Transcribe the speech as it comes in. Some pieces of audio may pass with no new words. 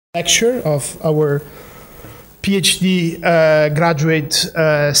Lecture of our PhD graduate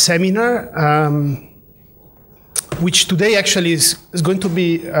seminar, which today actually is going to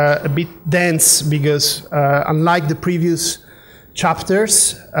be a bit dense because unlike the previous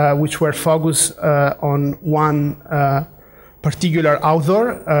chapters, which were focused on one particular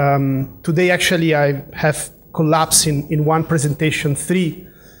author, today actually I have collapsed in one presentation 3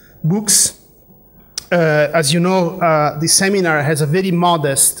 books. As you know, this seminar has a very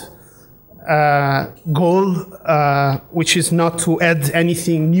modest goal, which is not to add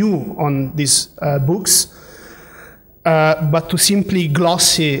anything new on these books, but to simply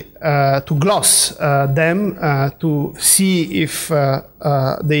gloss them to see if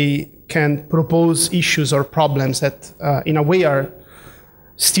they can propose issues or problems that, in a way, are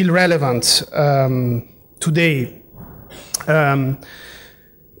still relevant today.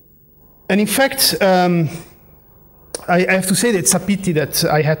 And in fact, I have to say that it's a pity that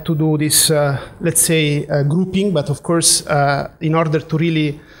I had to do this, let's say, grouping, but of course, in order to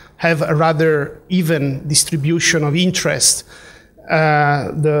really have a rather even distribution of interest,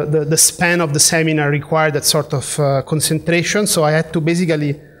 the span of the seminar required that sort of concentration, so I had to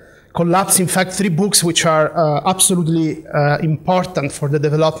basically collapse, in fact, 3 books which are absolutely important for the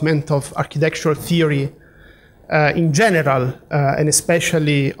development of architectural theory in general, and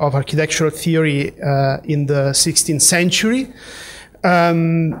especially of architectural theory in the 16th century.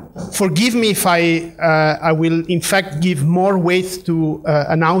 Forgive me if I will in fact give more weight to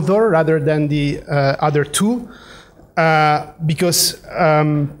an author rather than the other 2, because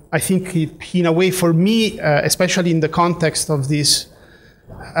I think in a way for me, especially in the context of this,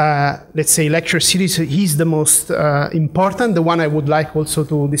 let's say, lecture series, he's the most important, the one I would like also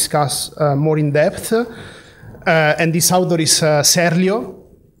to discuss more in depth. And this author is Serlio,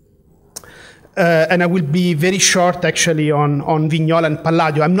 and I will be very short actually on Vignola and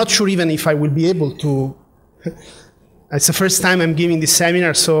Palladio. I'm not sure even if I will be able to. It's the first time I'm giving this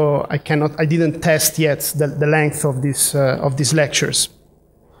seminar, so I didn't test yet the length of these lectures.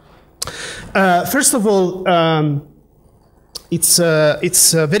 First of all, it's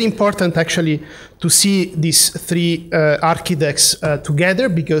very important actually to see these 3 architects together,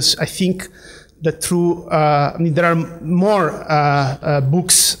 because I think that through, there are more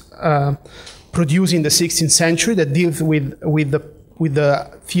books produced in the 16th century that deal with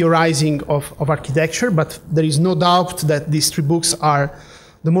the theorizing of architecture, but there is no doubt that these 3 books are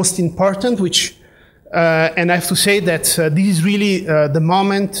the most important, which, and I have to say that this is really the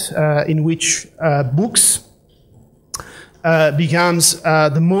moment in which books becomes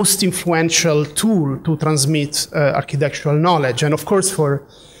the most influential tool to transmit architectural knowledge. And of course, for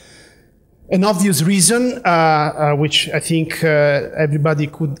an obvious reason, which I think everybody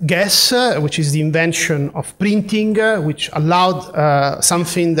could guess, which is the invention of printing, which allowed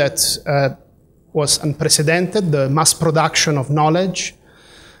something that was unprecedented, the mass production of knowledge.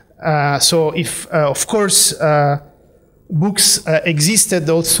 So if, of course, books existed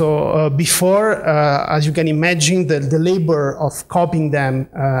also before, as you can imagine, the labor of copying them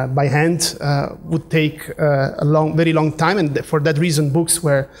by hand would take a very long time, and for that reason books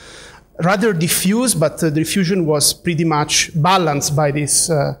were rather diffuse, but the diffusion was pretty much balanced by this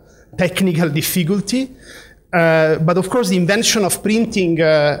technical difficulty. But of course, the invention of printing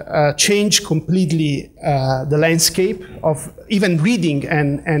changed completely the landscape of even reading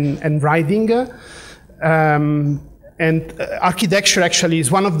and writing. And architecture actually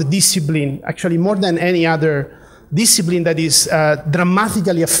is one of the disciplines, actually more than any other discipline, that is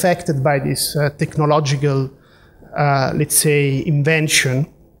dramatically affected by this technological, let's say, invention.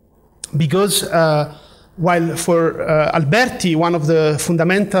 Because while for Alberti, one of the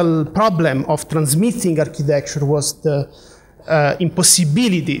fundamental problems of transmitting architecture was the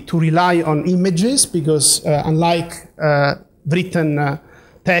impossibility to rely on images, because unlike written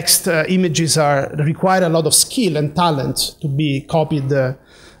text, images require a lot of skill and talent to be copied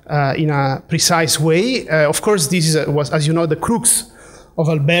in a precise way. Of course, this was, as you know, the crux of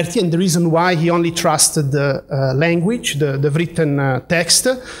Alberti, and the reason why he only trusted the language, the written text.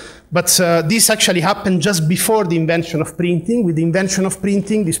 But this actually happened just before the invention of printing. With the invention of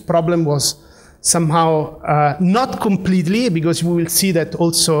printing, this problem was somehow not completely, because we will see that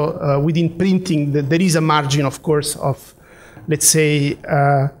also within printing there is a margin, of course, of, let's say,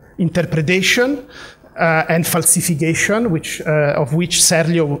 interpretation and falsification, of which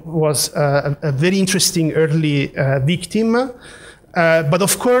Serlio was a very interesting early victim. But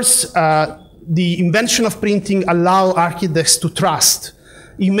of course, the invention of printing allowed architects to trust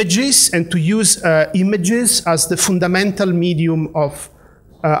images and to use images as the fundamental medium of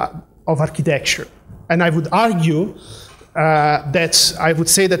architecture. And I would argue that I would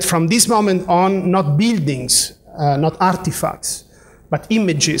say that from this moment on, not buildings, not artifacts, but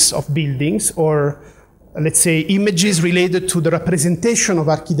images of buildings, or let's say images related to the representation of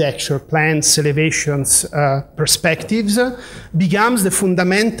architecture, plans, elevations, perspectives, becomes the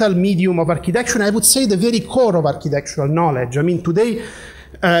fundamental medium of architecture, and I would say the very core of architectural knowledge. I mean, today,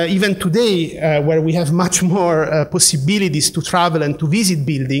 even today, where we have much more possibilities to travel and to visit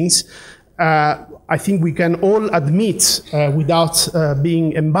buildings, I think we can all admit, without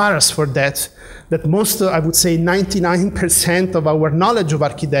being embarrassed for that most, I would say 99% of our knowledge of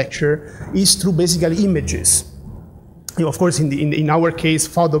architecture is through basically images. You know, of course, in our case,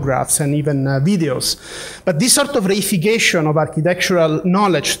 photographs and even videos. But this sort of reification of architectural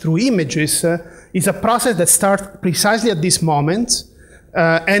knowledge through images is a process that starts precisely at this moment,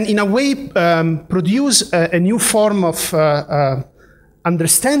 and in a way produce a new form of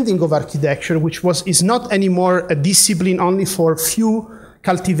understanding of architecture, which is not anymore a discipline only for few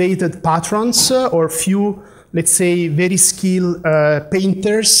cultivated patrons or few, let's say, very skilled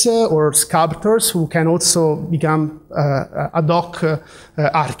painters or sculptors who can also become ad hoc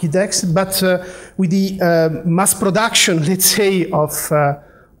architects, but with the mass production, let's say, of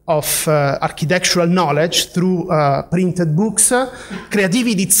architectural knowledge through printed books,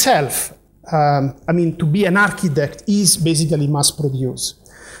 creativity itself, I mean, to be an architect is basically mass produced.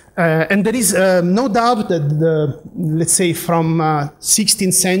 And there is no doubt that, let's say, from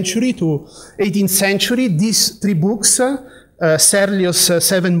 16th century to 18th century, these three books, Serlio's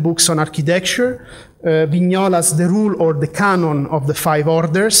 7 books on architecture, Vignola's The Rule or the Canon of the 5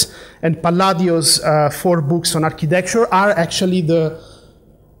 Orders, and Palladio's 4 books on architecture are actually the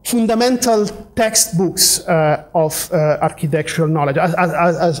fundamental textbooks of architectural knowledge,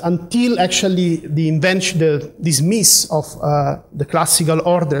 until actually the invention, the dismiss of the classical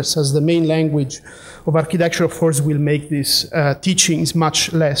orders as the main language of architecture, of course, will make these teachings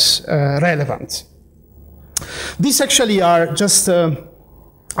much less relevant. These actually are just,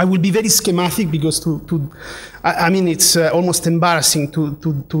 I will be very schematic because I mean, it's almost embarrassing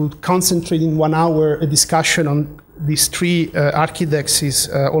to concentrate in 1 hour a discussion on these 3 architects is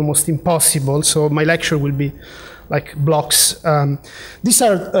almost impossible, so my lecture will be like blocks. These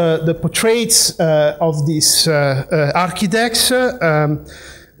are the portraits of these architects.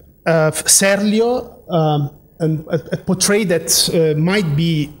 Serlio, a portrait that might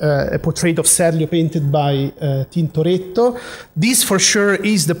be a portrait of Serlio painted by Tintoretto. This for sure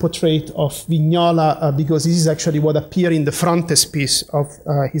is the portrait of Vignola, because this is actually what appears in the frontispiece of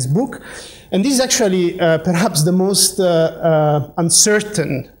his book. And this is actually perhaps the most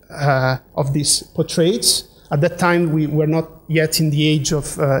uncertain of these portraits. At that time, we were not yet in the age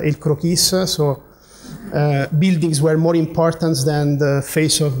of El Croquis, so buildings were more important than the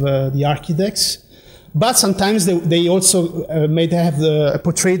face of the architects. But sometimes they also may have a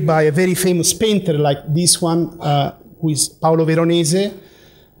portrait by a very famous painter, like this one, who is Paolo Veronese.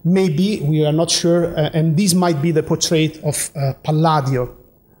 Maybe, we are not sure, and this might be the portrait of Palladio.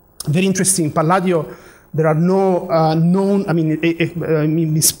 Very interesting. Palladio, there are no known, I mean,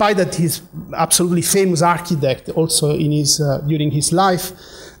 in spite that he's absolutely famous architect also in his, during his life,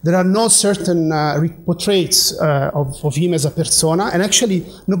 there are no certain portraits of him as a persona, and actually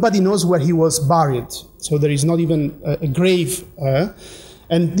nobody knows where he was buried. So there is not even a grave.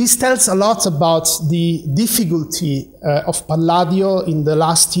 And this tells a lot about the difficulty of Palladio in the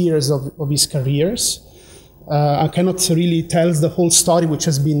last years of his careers. I cannot really tell the whole story, which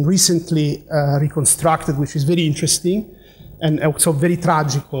has been recently reconstructed, which is very interesting and also very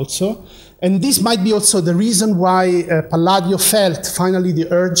tragic also. And this might be also the reason why Palladio felt finally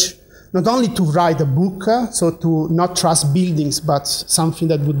the urge not only to write a book, so to not trust buildings, but something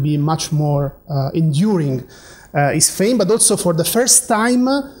that would be much more enduring his fame, but also for the first time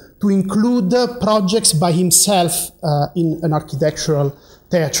to include projects by himself in an architectural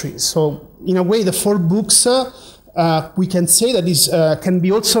theatrine. So in a way, the 4 books, we can say that this can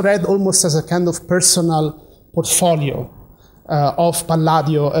be also read almost as a kind of personal portfolio of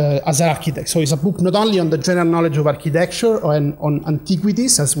Palladio as an architect. So it's a book not only on the general knowledge of architecture and on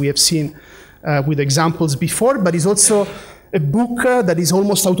antiquities, as we have seen with examples before, but it's also a book that is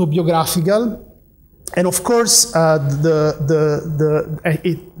almost autobiographical. And of course,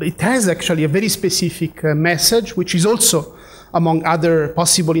 it has actually a very specific message, which is also, among other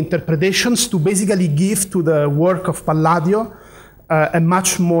possible interpretations, to basically give to the work of Palladio a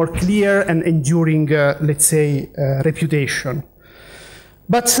much more clear and enduring, let's say, reputation.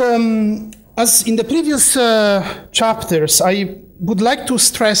 But as in the previous chapters, I would like to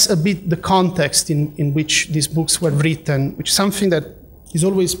stress a bit the context in which these books were written, which is something that is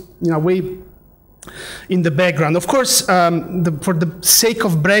always, in a way, in the background. Of course, for the sake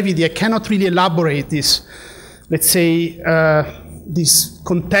of brevity, I cannot really elaborate this, let's say, this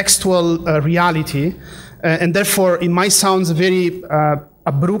contextual reality, and therefore it might sound a very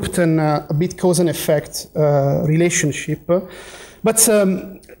abrupt and a bit cause and effect relationship. But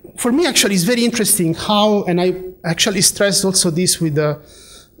for me, actually, it's very interesting how, and I actually stressed also this with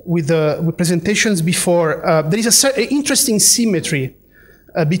presentations before, there is an interesting symmetry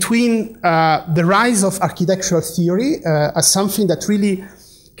between the rise of architectural theory as something that really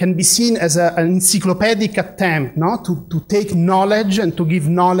can be seen as an encyclopedic attempt, no? to take knowledge and to give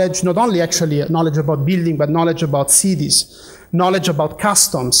knowledge, not only actually knowledge about building, but knowledge about cities, knowledge about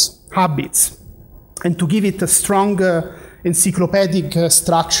customs, habits, and to give it a strong encyclopedic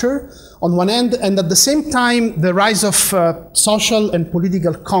structure on one end, and at the same time the rise of social and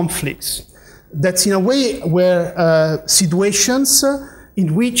political conflicts. That's in a way where situations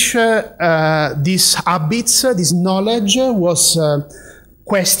in which these habits, this knowledge was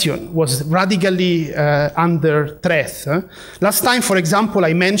questioned, was radically under threat. Last time, for example,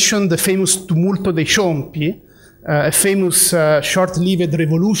 I mentioned the famous Tumulto dei Ciompi, a famous short-lived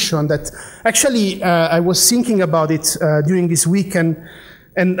revolution that actually I was thinking about it during this week,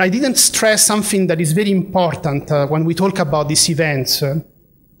 and I didn't stress something that is very important when we talk about these events,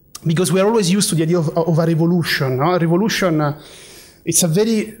 because we are always used to the idea of a revolution. No? A revolution, it's a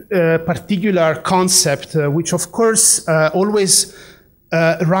very particular concept, which of course always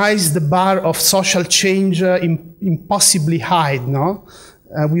rise the bar of social change impossibly high. No?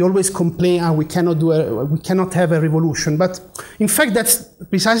 We always complain, we cannot have a revolution. But in fact, that's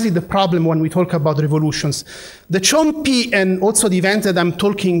precisely the problem when we talk about revolutions. The Ciompi and also the event that I'm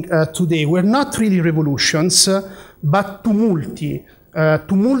talking today were not really revolutions, but tumulti.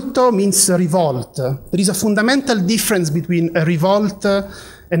 Tumulto means revolt. There is a fundamental difference between a revolt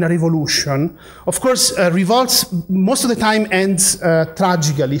and a revolution. Of course, revolts most of the time ends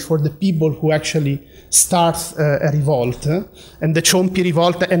tragically for the people who actually start a revolt. And the Ciompi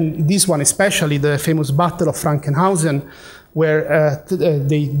revolt, and this one especially, the famous Battle of Frankenhausen, where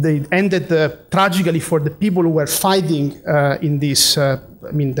they ended tragically for the people who were fighting in this,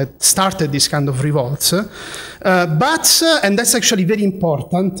 that started this kind of revolts. But, and that's actually very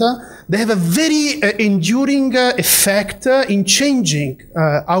important, they have a very enduring effect in changing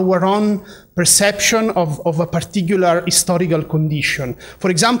our own perception of a particular historical condition. For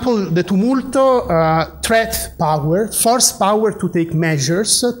example, the tumulto threat power, force power to take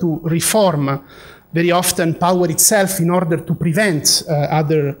measures to reform very often power itself in order to prevent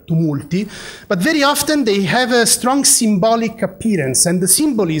other tumulti, but very often they have a strong symbolic appearance, and the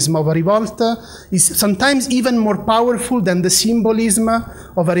symbolism of a revolt is sometimes even more powerful than the symbolism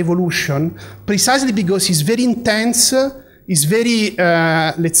of a revolution, precisely because it's very intense, it's very,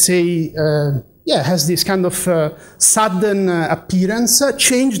 let's say, has this kind of sudden appearance,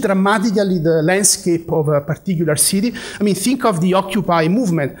 change dramatically the landscape of a particular city. I mean, think of the Occupy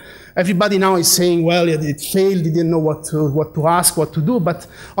movement. Everybody now is saying, well, it failed, they didn't know what to ask, what to do. But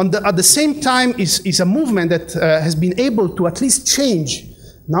at the same time, is a movement that has been able to at least change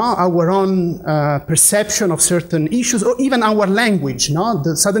our own perception of certain issues, or even our language.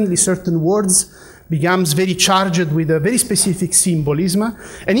 Suddenly certain words becomes very charged with a very specific symbolism,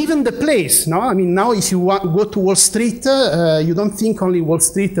 and even the place. I mean, now if you go to Wall Street, you don't think only Wall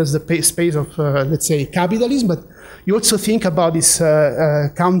Street as the space of, let's say, capitalism, but you also think about this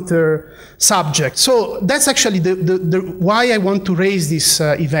counter subject. So that's actually why I want to raise these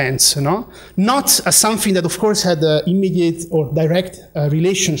events, not as something that, of course, had an immediate or direct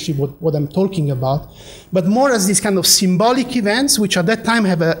relationship with what I'm talking about, but more as these kind of symbolic events, which at that time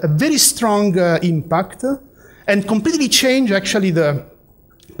have a very strong impact and completely change actually the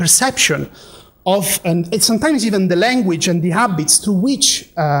perception of, and sometimes even the language and the habits through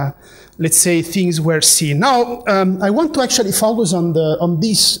which let's say, things were seen. Now, I want to actually focus on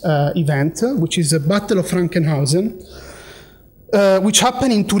this event, which is the Battle of Frankenhausen, which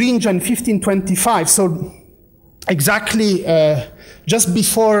happened in Thuringia in 1525. So exactly just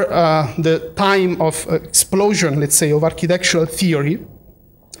before the time of explosion, let's say, of architectural theory,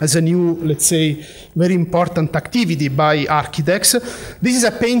 as a new, let's say, very important activity by architects. This is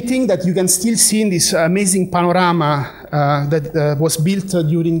a painting that you can still see in this amazing panorama that was built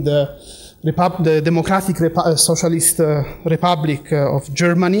during the Democratic Socialist Republic of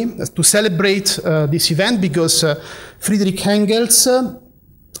Germany to celebrate this event, because Friedrich Engels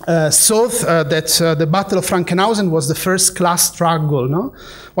saw that the Battle of Frankenhausen was the first class struggle,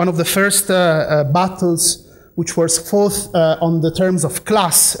 one of the first battles which was fought on the terms of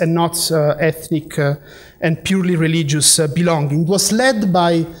class and not ethnic and purely religious belonging. It was led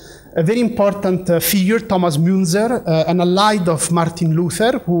by a very important figure, Thomas Münzer, an allied of Martin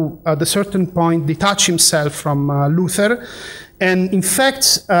Luther, who at a certain point detached himself from Luther, and in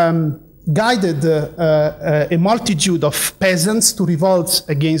fact guided a multitude of peasants to revolt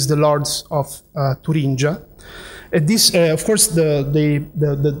against the lords of Thuringia. This, of course, the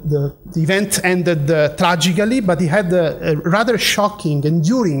event ended tragically, but it had a rather shocking,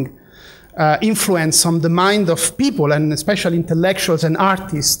 enduring influence on the mind of people, and especially intellectuals and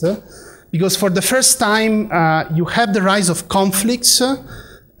artists, because for the first time you have the rise of conflicts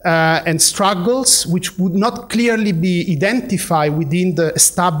and struggles which would not clearly be identified within the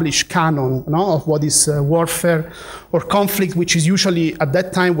established canon, of what is warfare or conflict, which is usually at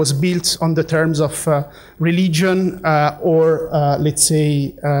that time was built on the terms of religion or let's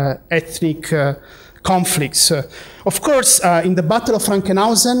say ethnic conflicts. Of course, in the Battle of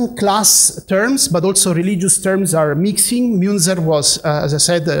Frankenhausen, class terms, but also religious terms are mixing. Münzer was, as I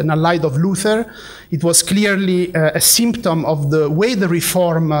said, an allied of Luther. It was clearly a symptom of the way the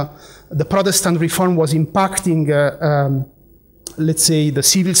reform, the Protestant reform was impacting, let's say, the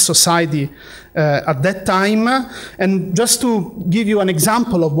civil society at that time. And just to give you an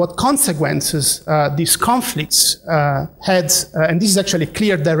example of what consequences these conflicts had, and this is actually a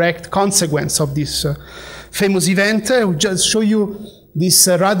clear direct consequence of this famous event, I will just show you this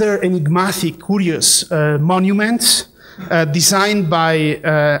rather enigmatic, curious monument designed by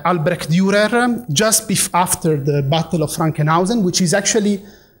Albrecht Dürer just after the Battle of Frankenhausen, which is actually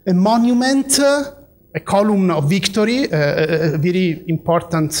a monument, a column of victory, a very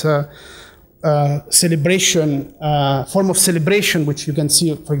important celebration, form of celebration, which you can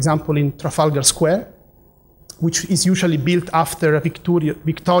see, for example, in Trafalgar Square, which is usually built after a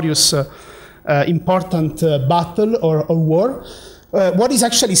victorious important battle or war. What is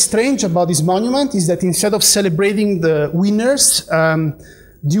actually strange about this monument is that instead of celebrating the winners,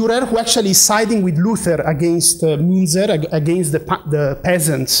 Dürer, who actually is siding with Luther against Münzer, against the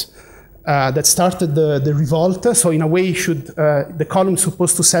peasants, that started the revolt. So in a way, the column is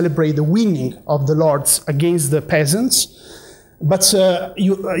supposed to celebrate the winning of the lords against the peasants. But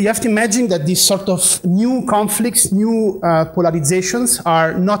you have to imagine that these sort of new conflicts, new polarizations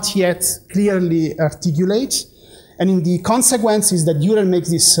are not yet clearly articulated. And in the consequence is that Dürer makes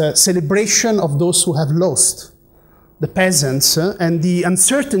this celebration of those who have lost, the peasants, and the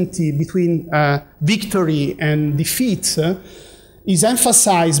uncertainty between victory and defeat is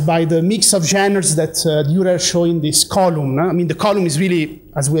emphasized by the mix of genres that Dürer shows in this column. I mean, the column is really,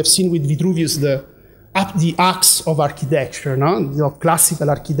 as we have seen with Vitruvius, the axe of architecture, of classical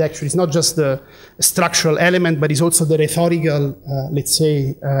architecture. It's not just the structural element, but it's also the rhetorical, let's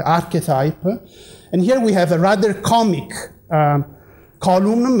say, archetype. And here we have a rather comic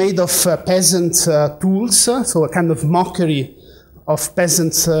column made of peasant tools, so a kind of mockery of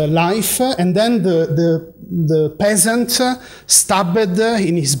peasant life, and then the peasant stabbed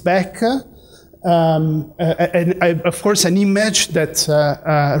in his back, and of course an image that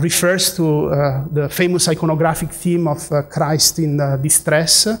refers to the famous iconographic theme of Christ in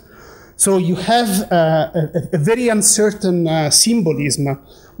distress. So you have a very uncertain symbolism,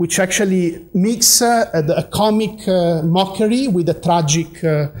 which actually mix a comic mockery with a tragic,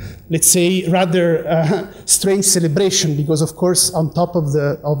 let's say, rather strange celebration, because of course on top of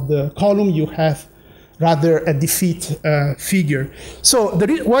the column you have rather a defeat figure. So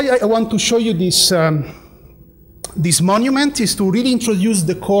why I want to show you this this monument is to really introduce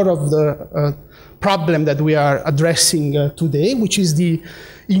the core of the problem that we are addressing today, which is the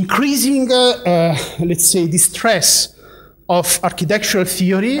increasing, let's say, distress of architectural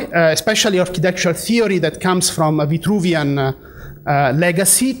theory, especially architectural theory that comes from a Vitruvian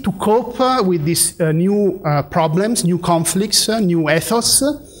legacy, to cope with these new problems, new conflicts, new ethos,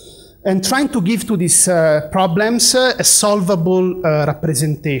 and trying to give to these problems a solvable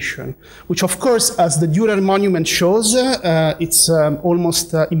representation, which of course, as the Dürer monument shows, it's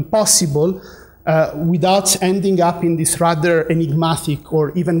almost impossible without ending up in these rather enigmatic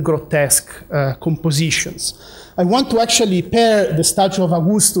or even grotesque compositions. I want to actually pair the statue of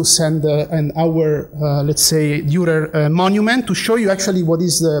Augustus and our, let's say, Dürer monument to show you actually what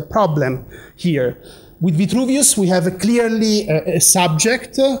is the problem here. With Vitruvius, we have clearly a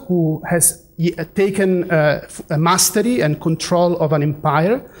subject who has taken a mastery and control of an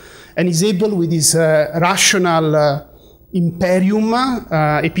empire and is able, with his rational imperium,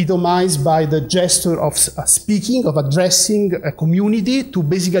 epitomized by the gesture of speaking, of addressing a community, to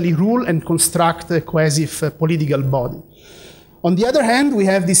basically rule and construct a cohesive political body. On the other hand, we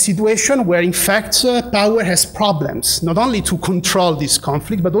have this situation where, in fact, power has problems, not only to control this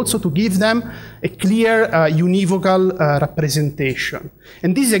conflict, but also to give them a clear, univocal representation.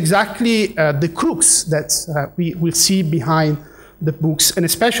 And this is exactly the crux that we will see behind the books, and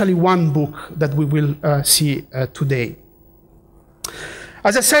especially one book that we will see today.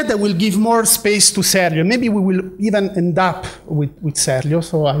 As I said, I will give more space to Serlio. Maybe we will even end up with Serlio,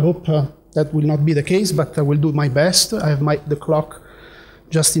 so I hope that will not be the case, but I will do my best. I have the clock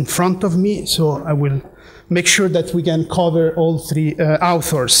just in front of me, so I will make sure that we can cover all three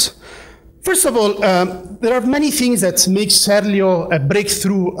authors. First of all, there are many things that make Serlio a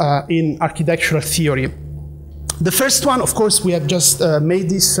breakthrough in architectural theory. The first one, of course, we have just made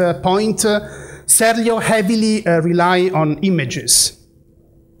this point. Serlio heavily relies on images.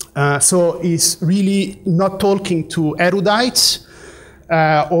 So he's really not talking to erudites,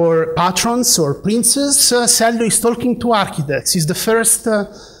 or patrons or princes. Serlio is talking to architects. He's the first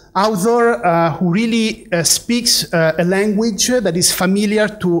author who really speaks a language that is familiar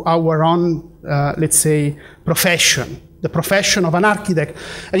to our own, let's say, profession, the profession of an architect.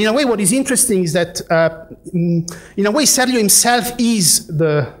 And in a way, what is interesting is that, in a way, Serlio himself is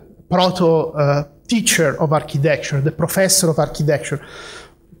the proto-teacher of architecture, the professor of architecture.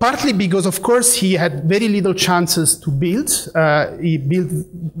 Partly because, of course, he had very little chances to build. He built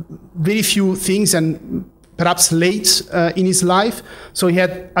very few things, and perhaps late in his life. So he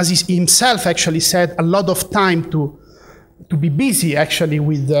had, as he himself actually said, a lot of time to be busy actually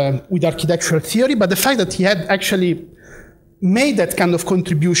with architectural theory. But the fact that he had actually made that kind of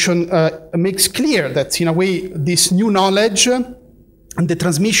contribution makes clear that, in a way, this new knowledge and the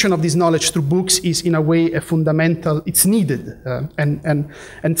transmission of this knowledge through books is, in a way, a fundamental, it's needed.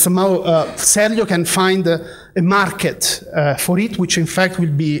 And somehow Serlio can find a market for it, which in fact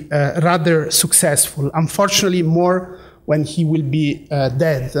will be rather successful. Unfortunately, more when he will be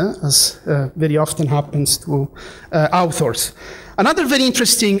dead, as very often happens to authors. Another very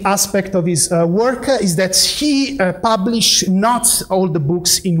interesting aspect of his work is that he published not all the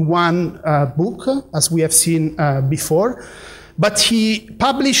books in one book, as we have seen before, but he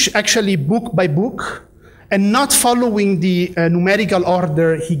published actually book by book, and not following the numerical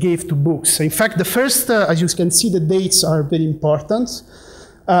order he gave to books. In fact, the first, as you can see, the dates are very important.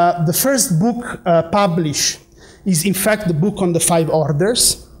 The first book published is, in fact, the book on the 5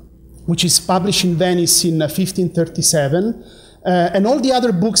 orders, which is published in Venice in 1537. And all the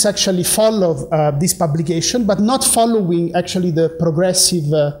other books actually follow this publication, but not following actually the progressive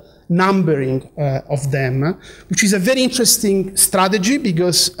numbering of them, which is a very interesting strategy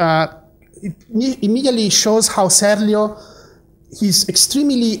because it immediately shows how Serlio is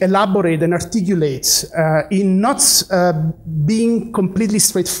extremely elaborate and articulates in not being completely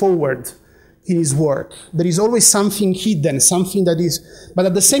straightforward in his work. There is always something hidden, something that is, but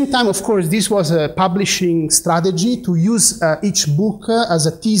at the same time, of course, this was a publishing strategy to use each book as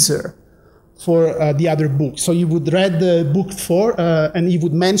a teaser for the other book. So you would read the book 4 and you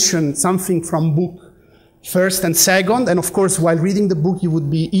would mention something from book 1st and 2nd, and of course, while reading the book, you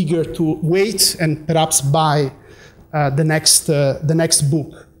would be eager to wait and perhaps buy the next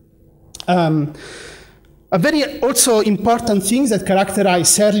book. A very also important thing that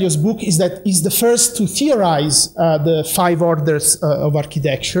characterizes Serlio's book is that he's the first to theorize the 5 orders of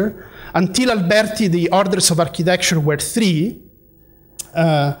architecture. Until Alberti, the orders of architecture were 3,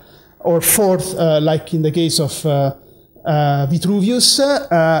 or 4th, like in the case of Vitruvius.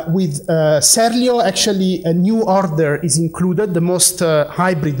 With Serlio, actually, a new order is included, the most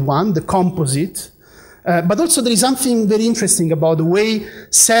hybrid one, the composite. But also there is something very interesting about the way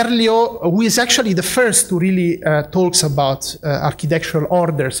Serlio, who is actually the first to really talks about architectural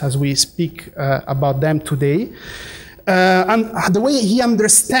orders as we speak about them today, and the way he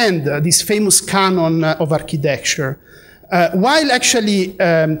understands this famous canon of architecture. While actually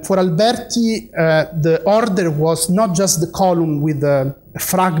for Alberti the order was not just the column with a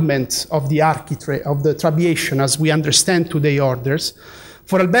fragment of the architrave, of the trabeation as we understand today orders.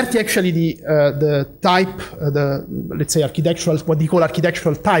 For Alberti, actually, the type, let's say architectural, what they call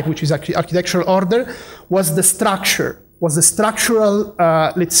architectural type, which is actually architectural order, was the structure, was the structural,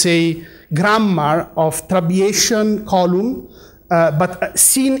 let's say, grammar of trabeation column, but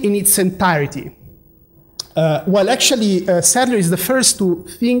seen in its entirety. While actually, Serlio is the first to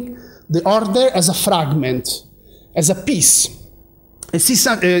think the order as a fragment, as a piece. This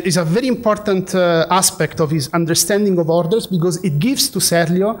is a very important aspect of his understanding of orders because it gives to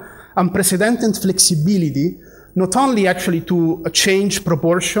Serlio unprecedented flexibility, not only actually to change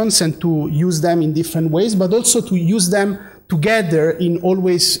proportions and to use them in different ways, but also to use them together in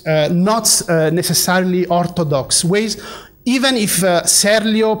always not necessarily orthodox ways, even if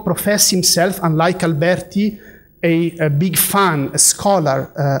Serlio professed himself, unlike Alberti, a big fan, a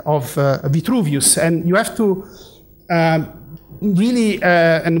scholar of Vitruvius. And you have to really,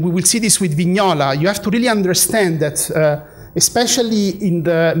 and we will see this with Vignola, you have to really understand that especially in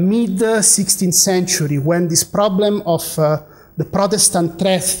the mid-16th century, when this problem of the Protestant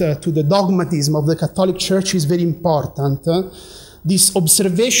threat to the dogmatism of the Catholic Church is very important, this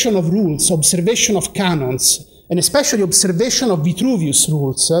observation of rules, observation of canons, and especially observation of Vitruvius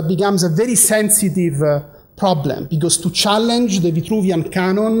rules becomes a very sensitive problem, because to challenge the Vitruvian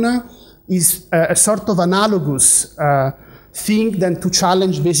canon is a sort of analogous thing than to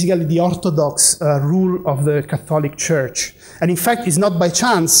challenge basically the orthodox rule of the Catholic Church. And in fact, it's not by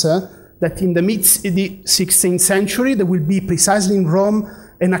chance that in the mid-16th century there will be precisely in Rome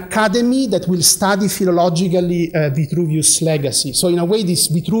an academy that will study philologically Vitruvius' legacy. So in a way, this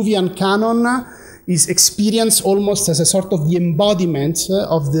Vitruvian canon is experienced almost as a sort of the embodiment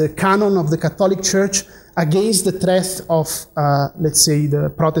of the canon of the Catholic Church against the threat of, let's say, the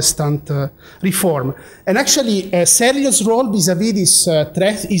Protestant reform. And actually, Serlio's role vis-à-vis this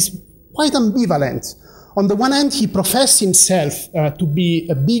threat is quite ambivalent. On the one hand, he professed himself to be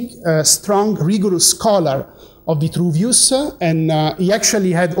a big, strong, rigorous scholar of Vitruvius, and he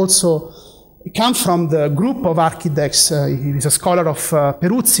actually had also come from the group of architects. He's a scholar of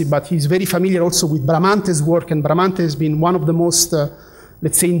Peruzzi, but he's very familiar also with Bramante's work, and Bramante has been one of the most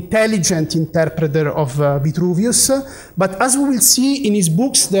let's say, intelligent interpreter of Vitruvius. But as we will see in his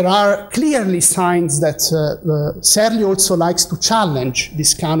books, there are clearly signs that Serlio also likes to challenge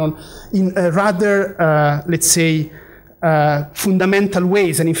this canon in a rather, let's say, fundamental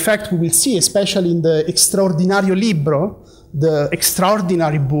ways. And in fact, we will see, especially in the Extraordinario Libro, the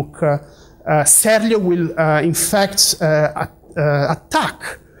extraordinary book, Serlio will, in fact,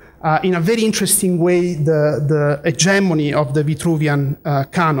 attack in a very interesting way the hegemony of the Vitruvian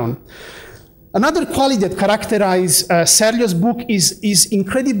canon. Another quality that characterizes Serlio's book is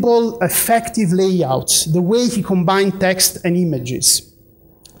incredible effective layout, the way he combined text and images.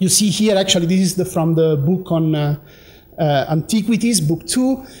 You see here, actually, this is from the book on Antiquities, book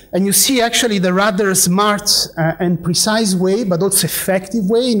 2, and you see actually the rather smart and precise way, but also effective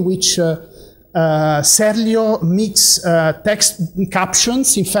way in which Serlio mix text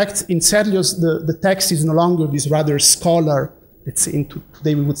captions. In fact, in Serlio's, the text is no longer this rather scholar, let's say,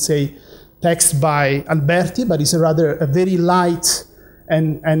 today we would say text by Alberti, but it's a very light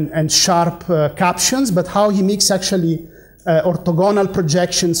and sharp captions, but how he mix actually orthogonal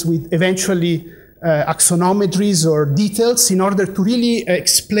projections with eventually axonometries or details in order to really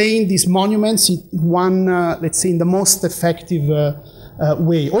explain these monuments in one, let's say, in the most effective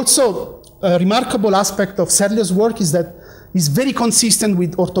way. Also, a remarkable aspect of Serlio's work is that he's very consistent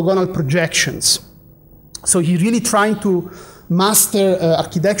with orthogonal projections. So he's really trying to master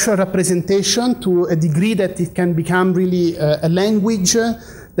architectural representation to a degree that it can become really a language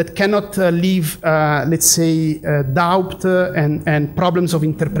that cannot leave, let's say, doubt and problems of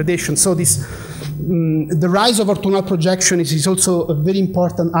interpretation. So this, the rise of orthogonal projection is also a very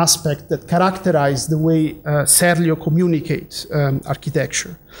important aspect that characterizes the way Serlio communicates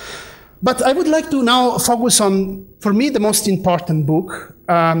architecture. But I would like to now focus on, for me, the most important book,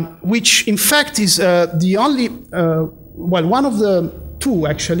 which in fact is the only, well, one of the two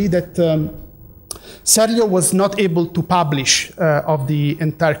actually that Serlio was not able to publish of the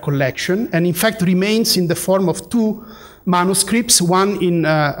entire collection, and in fact remains in the form of two manuscripts, one in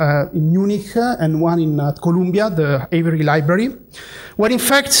Munich and one in Columbia, the Avery Library, where in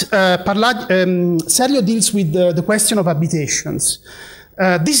fact Serlio deals with the question of habitations.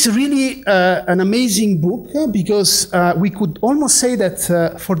 This is really an amazing book because we could almost say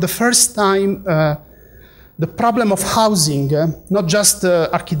that for the first time the problem of housing, not just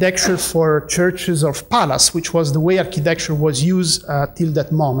architecture for churches or palace, which was the way architecture was used till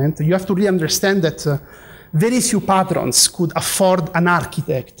that moment. You have to really understand that very few patrons could afford an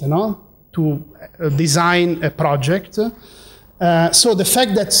architect, to design a project. So the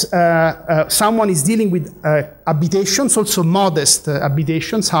fact that someone is dealing with habitations, also modest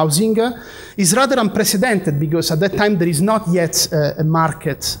habitations, housing, is rather unprecedented because at that time there is not yet a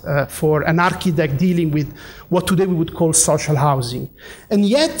market for an architect dealing with what today we would call social housing. And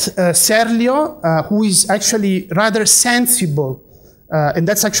yet Serlio, who is actually rather sensible, and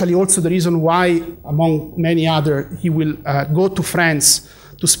that's actually also the reason why, among many other, he will go to France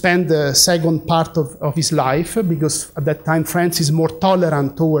to spend the second part of his life, because at that time France is more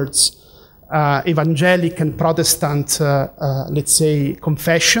tolerant towards evangelic and Protestant, let's say,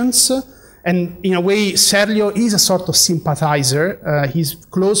 confessions. And in a way, Serlio is a sort of sympathizer. He's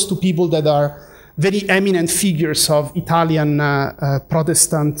close to people that are very eminent figures of Italian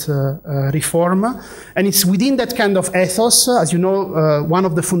Protestant reform. And it's within that kind of ethos, as you know, one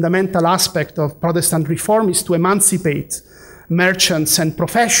of the fundamental aspects of Protestant reform is to emancipate merchants and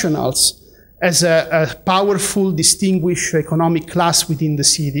professionals as a powerful, distinguished economic class within the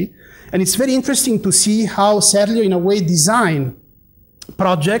city. And it's very interesting to see how Serlio, in a way, designed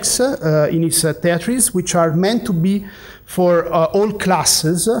projects in his theatres, which are meant to be for all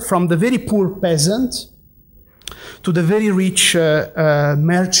classes, from the very poor peasant to the very rich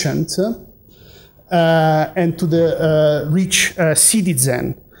merchant and to the rich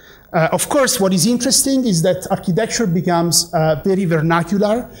citizen. Of course, what is interesting is that architecture becomes very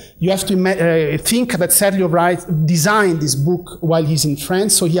vernacular. You have to think that Serlio designed this book while he's in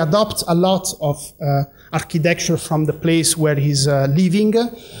France, so he adopts a lot of architecture from the place where he's living.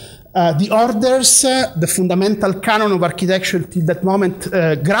 The orders, the fundamental canon of architecture till that moment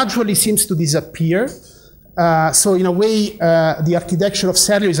gradually seems to disappear. So in a way, the architecture of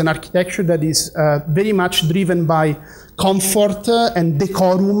Serlio is an architecture that is very much driven by comfort and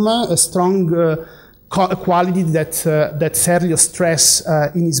decorum, a strong quality that Serlio stress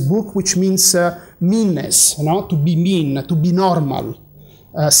in his book, which means meanness, to be mean, to be normal.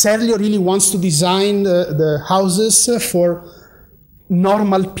 Serlio really wants to design the houses for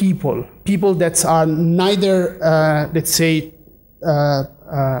normal people, people that are neither, let's say,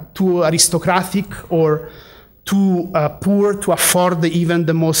 too aristocratic or too poor to afford even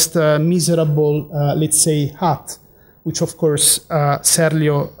the most miserable, let's say, hut, which of course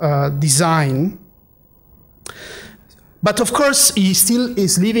Serlio designed. But of course, he still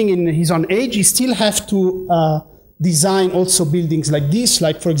is living in his own age. He still has to design also buildings like this,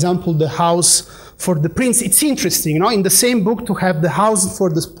 like, for example, the house for the prince. It's interesting, in the same book to have the house for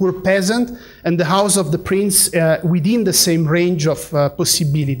the poor peasant and the house of the prince within the same range of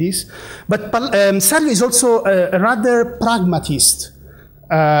possibilities. But Serlio is also a rather pragmatist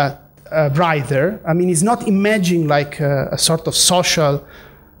writer. I mean, he's not imagining like a sort of social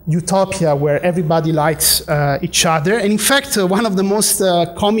utopia where everybody likes each other. And in fact, one of the most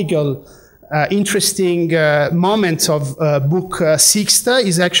comical, interesting moments of book 6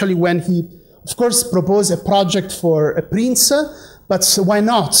 is actually when he, of course, proposed a project for a prince, but why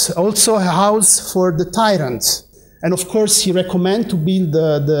not also a house for the tyrant? And of course, he recommended to build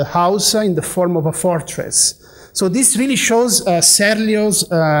the house in the form of a fortress. So this really shows Serlio's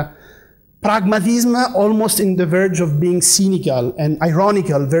pragmatism, almost in the verge of being cynical and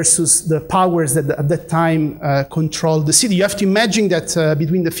ironical versus the powers that at that time controlled the city. You have to imagine that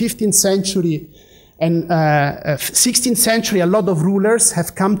between the 15th century and 16th century, a lot of rulers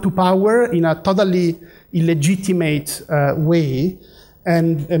have come to power in a totally illegitimate way.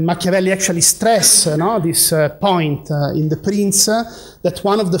 And Machiavelli actually stressed this point in The Prince, that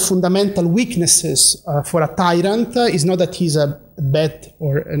one of the fundamental weaknesses for a tyrant is not that he's a bad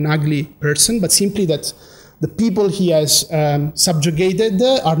or an ugly person, but simply that the people he has subjugated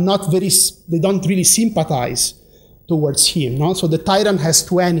are not very, they don't really sympathize towards him. So the tyrant has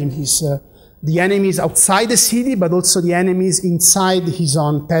two enemies, the enemies outside the city, but also the enemies inside his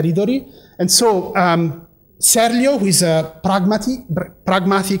own territory. And so Serlio, who is a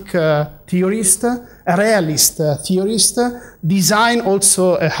pragmatic theorist, a realist theorist, designed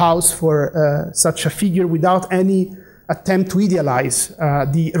also a house for such a figure without any attempt to idealize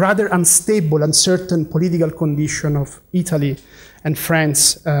the rather unstable, uncertain political condition of Italy and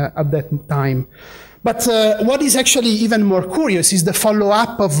France at that time. But what is actually even more curious is the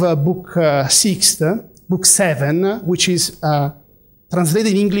follow-up of book 7, which is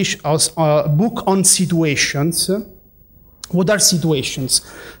translated in English as a book on situations. What are situations?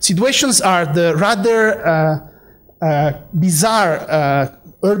 Situations are the rather bizarre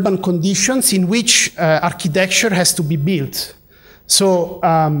urban conditions in which architecture has to be built. So,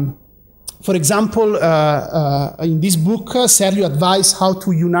 for example, in this book, Serlio advised how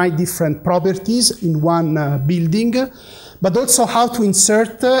to unite different properties in one building, but also how to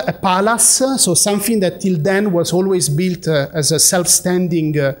insert a palace, so something that till then was always built as a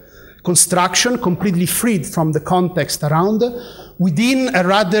self-standing construction, completely freed from the context around, within a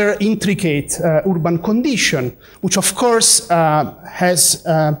rather intricate urban condition, which of course has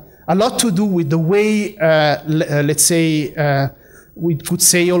a lot to do with the way, let's say, we could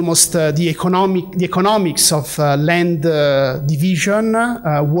say almost the economics of land division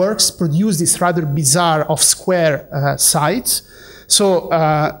works, produce this rather bizarre off-square sites. So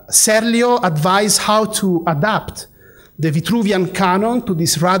Serlio advised how to adapt the Vitruvian canon to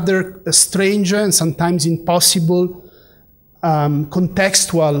this rather strange and sometimes impossible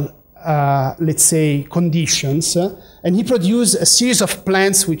contextual let's say, conditions. And he produced a series of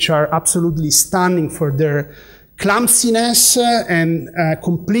plants which are absolutely stunning for their clumsiness and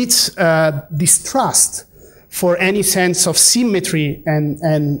complete distrust for any sense of symmetry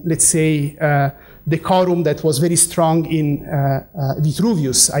and let's say, decorum that was very strong in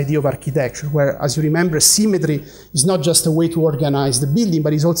Vitruvius' idea of architecture, where, as you remember, symmetry is not just a way to organize the building,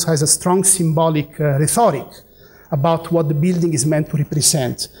 but it also has a strong symbolic rhetoric about what the building is meant to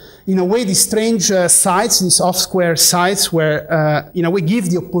represent. In a way, these strange sites, these off-square sites, where, in a way, give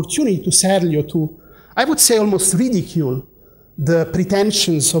the opportunity to Serlio to, I would say, almost ridicule the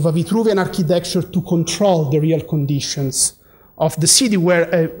pretensions of a Vitruvian architecture to control the real conditions of the city,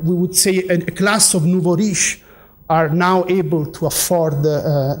 where we would say a class of nouveau riche are now able to afford,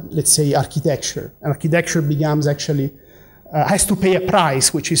 let's say, architecture. And architecture becomes actually, has to pay a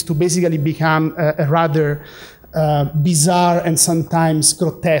price, which is to basically become a rather bizarre and sometimes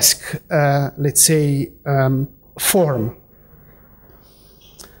grotesque, let's say, form.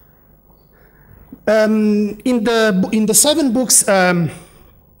 In the 7 books,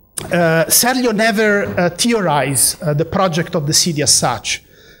 Serlio never theorized the project of the city as such.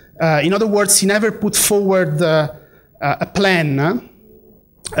 In other words, he never put forward a plan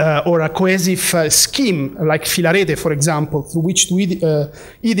or a cohesive scheme like Filarete, for example, through which to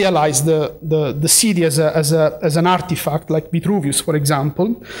idealize the city as an artifact, like Vitruvius, for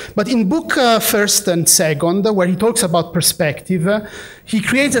example. But in book 1st and 2nd, where he talks about perspective, he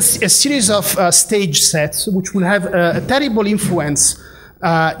creates a series of stage sets which will have a terrible influence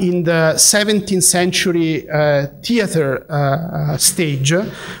in the 17th century theater stage,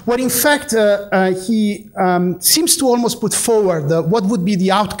 where in fact he seems to almost put forward what would be the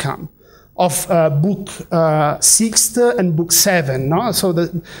outcome of book 6 and book 7. No? So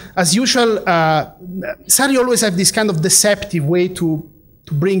as usual, Serlio always have this kind of deceptive way to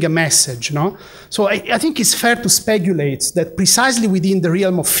bring a message. No? So I think it's fair to speculate that precisely within the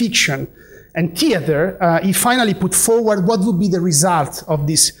realm of fiction and theater, he finally put forward what would be the result of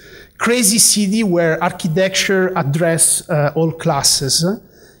this crazy city where architecture addressed all classes.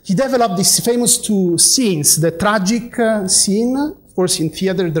 He developed these famous 2 scenes, the tragic scene. Of course, in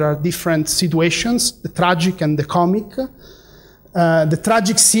theater, there are different situations, the tragic and the comic. The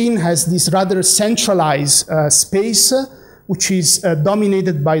tragic scene has this rather centralized space, which is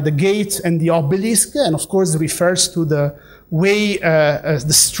dominated by the gate and the obelisk, and of course refers to the way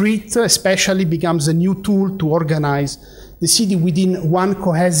the street especially becomes a new tool to organize the city within one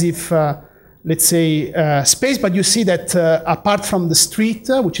cohesive, let's say, space. But you see that apart from the street,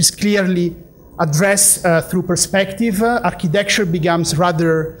 which is clearly addressed through perspective, architecture becomes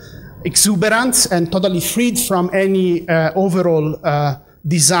rather exuberant and totally freed from any overall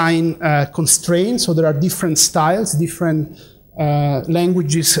design constraints. So there are different styles, different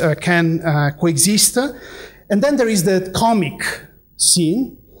languages can coexist. And then there is the comic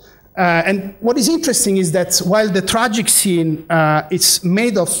scene. And what is interesting is that while the tragic scene it's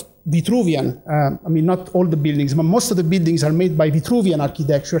made of Vitruvian, I mean, not all the buildings, but most of the buildings are made by Vitruvian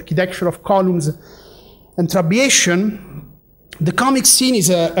architecture, architecture of columns and trabeation, the comic scene is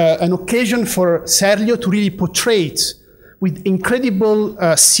an occasion for Serlio to really portray with incredible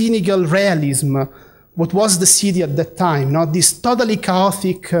cynical realism what was the city at that time. Now, this totally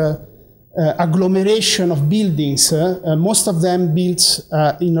chaotic agglomeration of buildings, most of them built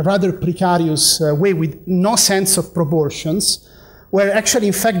in a rather precarious way with no sense of proportions, where actually,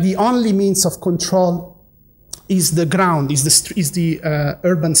 in fact, the only means of control is the ground, is the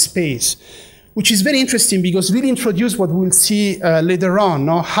urban space, which is very interesting because really introduce what we'll see later on,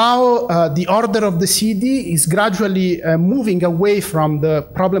 how the order of the city is gradually moving away from the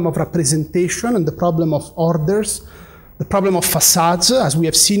problem of representation and the problem of orders, the problem of facades, as we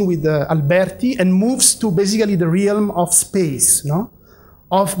have seen with Alberti, and moves to basically the realm of space,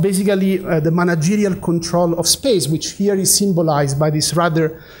 of basically the managerial control of space, which here is symbolized by this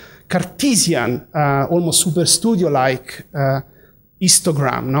rather Cartesian, almost super studio-like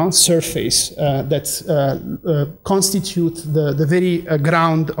histogram, surface that constitute the very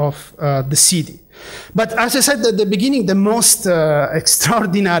ground of the city. But as I said at the beginning, the most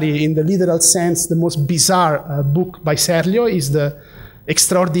extraordinary, in the literal sense, the most bizarre book by Serlio is the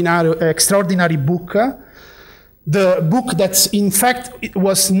extraordinary book. The book that, in fact, it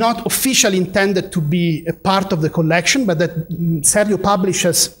was not officially intended to be a part of the collection, but that Serlio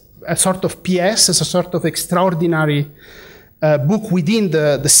publishes a sort of PS, as a sort of extraordinary book within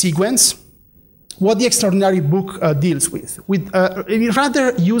the sequence. What the extraordinary book deals with a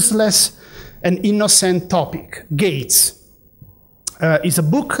rather useless and innocent topic, gates. Is a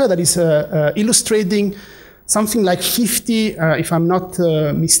book that is illustrating something like 50, if I'm not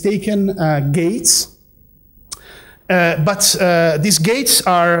mistaken, gates. But these gates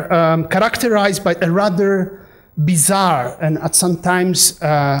are characterized by a rather bizarre and at sometimes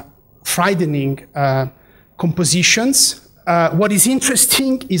frightening compositions. What is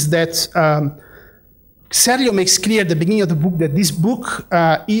interesting is that Serlio makes clear at the beginning of the book that this book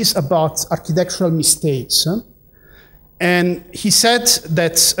is about architectural mistakes. And he said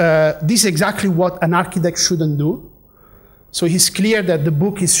that this is exactly what an architect shouldn't do. So he's clear that the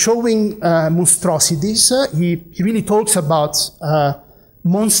book is showing monstrosities. He really talks about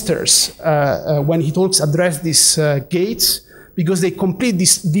monsters when he address these gates, because they completely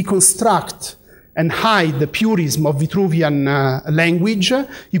deconstruct and hide the purism of Vitruvian language.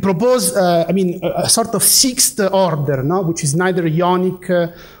 He proposed, a sort of sixth order, no? Which is neither Ionic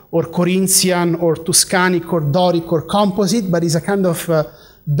or Corinthian or Tuscanic or Doric or composite, but is a kind of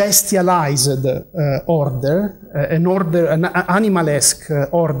bestialized order, an animalesque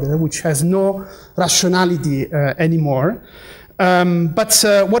order, which has no rationality anymore. But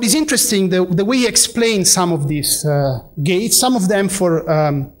what is interesting, the way he explains some of these gates, some of them for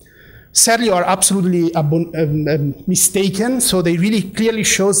Serlio are absolutely mistaken, so they really clearly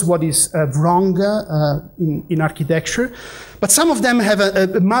shows what is wrong in architecture. But some of them have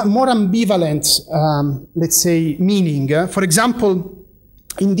a more ambivalent, let's say, meaning. For example,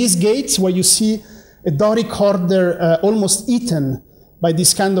 in these gates where you see a Doric order almost eaten by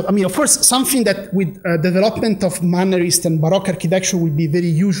this kind of, of course, something that with development of Mannerist and Baroque architecture will be very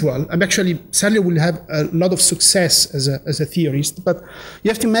usual. And actually, Serlio will have a lot of success as a theorist, but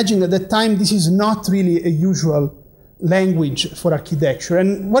you have to imagine at that time, this is not really a usual language for architecture.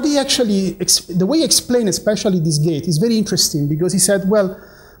 And what he actually, the way he explained especially this gate is very interesting, because he said, well,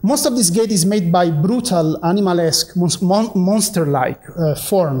 most of this gate is made by brutal, animalesque, monster-like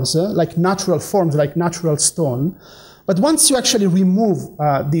forms, like natural forms, like natural stone. But once you actually remove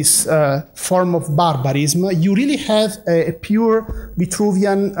this form of barbarism, you really have a pure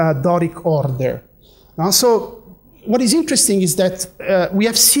Vitruvian Doric order. So what is interesting is that we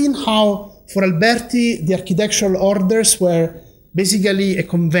have seen how, for Alberti, the architectural orders were basically a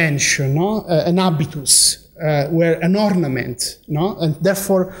convention, an habitus, were an ornament, and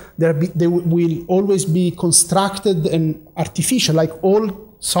therefore they will always be constructed and artificial, like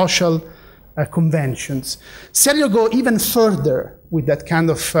all social conventions. Serlio go even further with that kind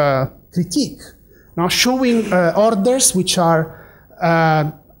of critique, showing orders which are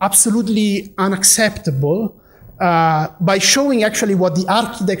absolutely unacceptable by showing actually what the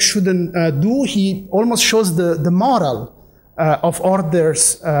architect shouldn't do. He almost shows the moral of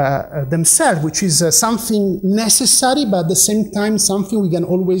orders themselves, which is something necessary, but at the same time something we can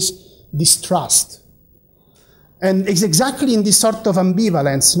always distrust. And it's exactly in this sort of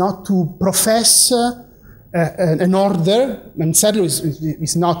ambivalence, not to profess an order. And Serlio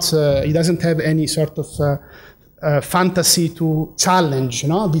is not, he doesn't have any sort of fantasy to challenge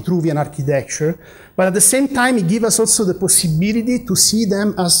Vitruvian architecture. But at the same time, he gives us also the possibility to see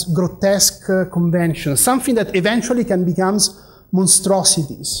them as grotesque conventions, something that eventually can become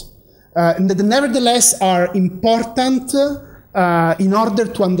monstrosities. And that nevertheless are important in order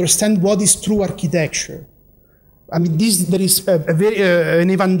to understand what is true architecture. There is an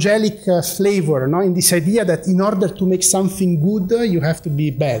evangelic flavor in this idea that in order to make something good, you have to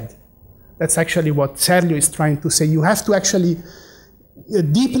be bad. That's actually what Serlio is trying to say. You have to actually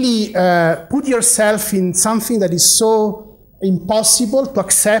deeply put yourself in something that is so impossible to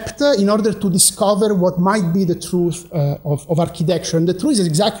accept in order to discover what might be the truth of architecture. And the truth is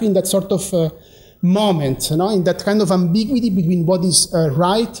exactly in that sort of moment, in that kind of ambiguity between what is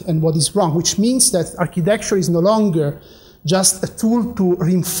right and what is wrong, which means that architecture is no longer just a tool to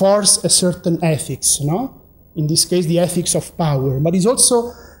reinforce a certain ethics, in this case the ethics of power, but is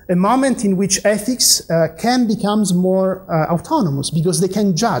also a moment in which ethics can become more autonomous, because they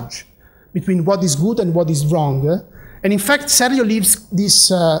can judge between what is good and what is wrong. And in fact, Serlio leaves this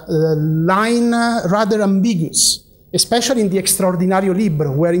line rather ambiguous, especially in the Extraordinario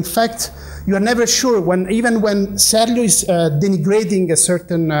Libro, where in fact you are never sure, even when Serlio is denigrating a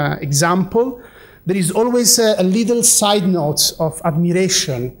certain example, there is always a little side note of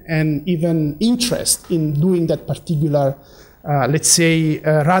admiration and even interest in doing that particular, let's say,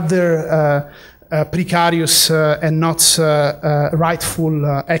 rather precarious and not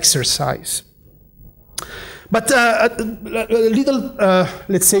rightful exercise. But a little,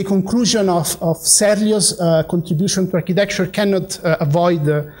 let's say, conclusion of Serlio's contribution to architecture cannot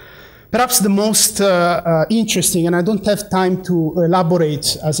avoid perhaps the most interesting, and I don't have time to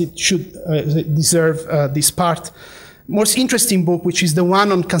elaborate as it should deserve this part, most interesting book, which is the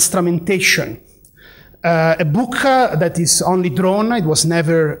one on castramentation. A book that is only drawn. It was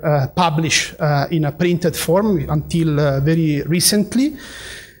never published in a printed form until very recently.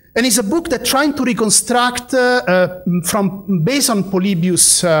 And it's a book that trying to reconstruct, based on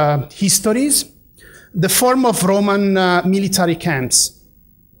Polybius' histories, the form of Roman military camps.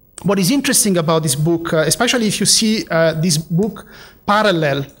 What is interesting about this book, especially if you see this book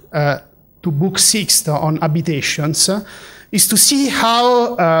parallel to book 6 on habitations, is to see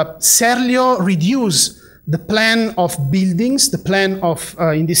how Serlio reduced the plan of buildings, the plan of,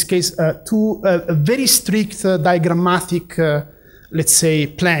 in this case, to a very strict diagrammatic, let's say,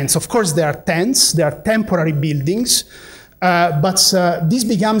 plans. Of course, there are tents, there are temporary buildings, but this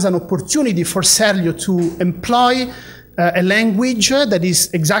becomes an opportunity for Serlio to employ a language that is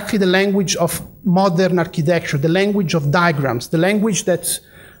exactly the language of modern architecture, the language of diagrams, the language that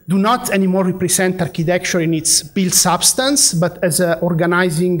do not anymore represent architecture in its built substance, but as an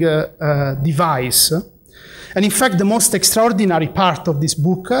organizing device. And in fact, the most extraordinary part of this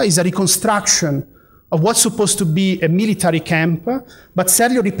book is a reconstruction of what's supposed to be a military camp, but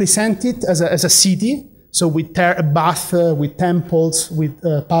Serlio represents it as a city, so with a bath, with temples, with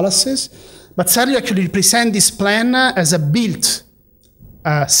palaces. But Serlio actually represents this plan as a built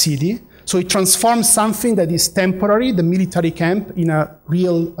city. So it transforms something that is temporary, the military camp, in a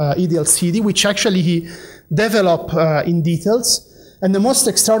real ideal city, which actually he developed in details. And the most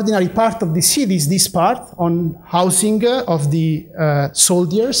extraordinary part of the city is this part on housing of the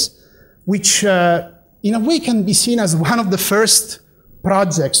soldiers, which in a way can be seen as one of the first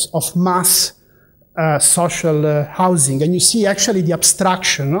projects of mass social housing. And you see actually the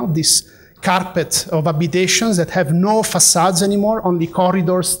abstraction of this carpet of habitations that have no facades anymore, only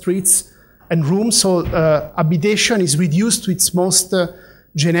corridors, streets, and rooms. So habitation is reduced to its most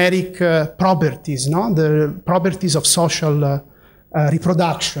generic properties, no? The properties of social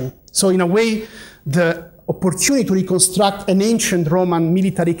reproduction. So in a way, the opportunity to reconstruct an ancient Roman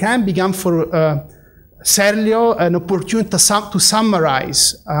military camp began for Serlio an opportunity to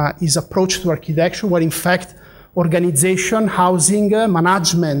summarize his approach to architecture, where in fact organization, housing,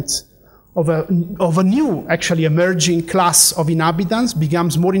 management of a new, actually emerging class of inhabitants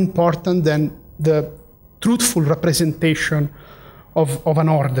becomes more important than the truthful representation of an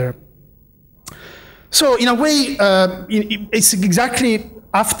order. So in a way, it's exactly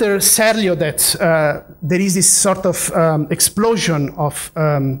after Serlio that there is this sort of explosion of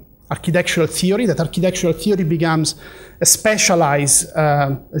architectural theory, that architectural theory becomes a specialized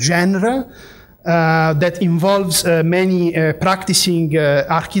genre that involves many practicing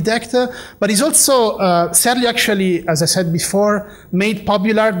architects, but is also, Serlio actually, as I said before, made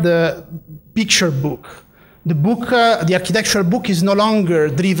popular the picture book. The book, the architectural book is no longer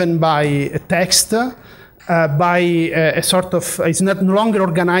driven by a text, by a sort of, it's no longer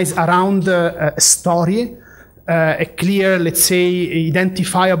organized around a story, a clear, let's say,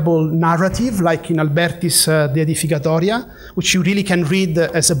 identifiable narrative, like in Alberti's De Edificatoria, which you really can read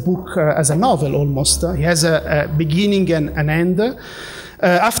as a book, as a novel almost. It has a beginning and an end.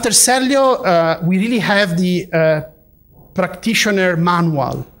 After Serlio, we really have the practitioner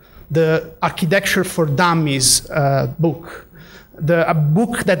manual, the Architecture for Dummies book. A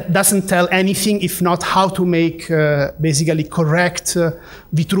book that doesn't tell anything if not how to make basically correct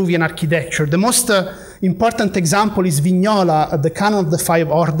Vitruvian architecture. The most important example is Vignola, the Canon of the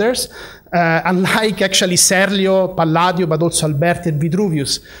 5 Orders. Unlike actually Serlio, Palladio, but also Alberti and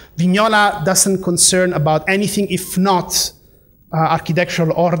Vitruvius, Vignola doesn't concern about anything if not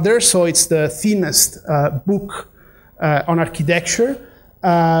architectural order, so it's the thinnest book on architecture.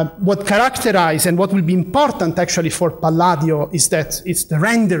 What characterizes and what will be important actually for Palladio is that it's the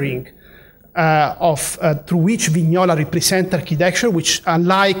rendering through which Vignola represents architecture, which,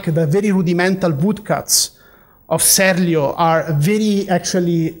 unlike the very rudimental woodcuts of Serlio, are very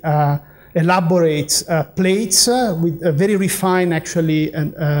actually elaborate plates with a very refined actually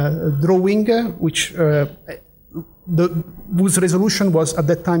drawing, which whose resolution was at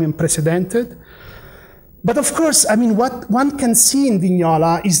that time unprecedented. But of course, I mean, what one can see in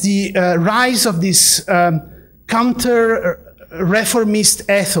Vignola is the rise of this counter-reformist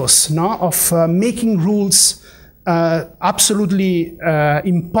ethos, no? Of making rules absolutely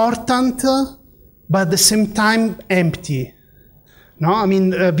important, but at the same time empty. No? I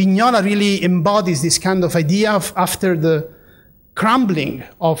mean, Vignola really embodies this kind of idea of, after the crumbling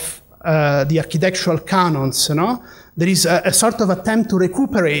of the architectural canons, you know? There is a sort of attempt to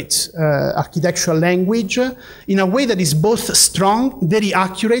recuperate architectural language in a way that is both strong, very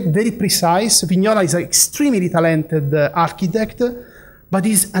accurate, very precise. Vignola is an extremely talented architect, but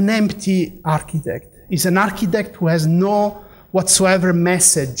is an empty architect. He's an architect who has no whatsoever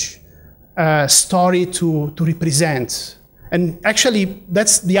message story to represent. And actually,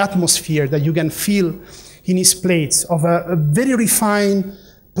 that's the atmosphere that you can feel in his plates of a very refined,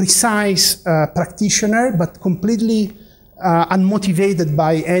 precise practitioner, but completely unmotivated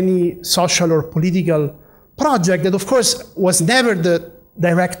by any social or political project that, of course, was never the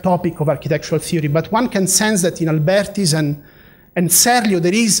direct topic of architectural theory. But one can sense that in Alberti's and Serlio,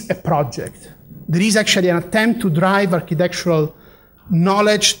 there is a project. There is actually an attempt to drive architectural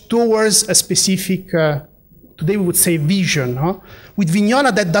knowledge towards a specific, today we would say, vision. Huh? With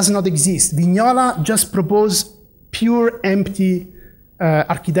Vignola, that does not exist. Vignola just proposed pure, empty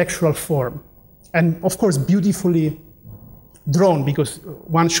architectural form. And of course, beautifully drawn, because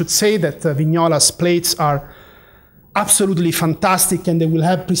one should say that Vignola's plates are absolutely fantastic, and they will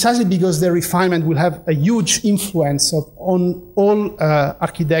have, precisely because their refinement will have a huge influence on all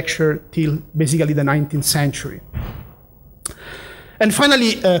architecture till basically the 19th century. And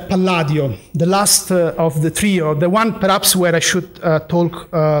finally, Palladio, the last of the trio, the one perhaps where I should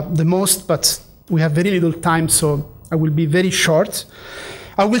talk the most, but we have very little time, so I will be very short.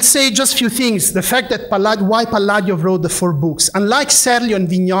 I will say just a few things. The fact that why Palladio wrote the 4 books. Unlike Serlio and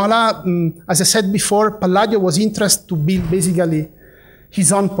Vignola, as I said before, Palladio was interested to build basically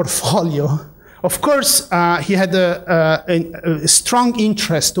his own portfolio. Of course, he had a strong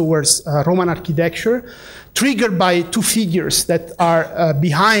interest towards Roman architecture, triggered by 2 figures that are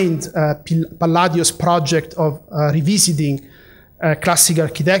behind Palladio's project of revisiting classic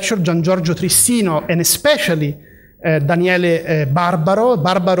architecture, Gian Giorgio Trissino, and especially Daniele Barbaro.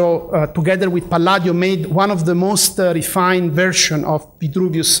 Barbaro, together with Palladio, made one of the most refined version of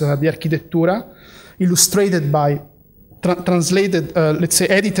Vitruvius De Architettura, illustrated by, translated, let's say,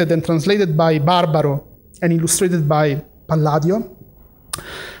 edited and translated by Barbaro and illustrated by Palladio.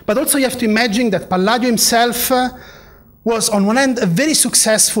 But also you have to imagine that Palladio himself was, on one hand, a very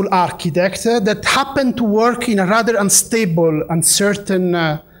successful architect that happened to work in a rather unstable, uncertain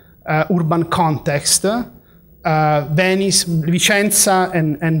urban context. Venice, Vicenza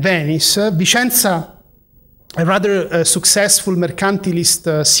and Venice. Vicenza, a rather successful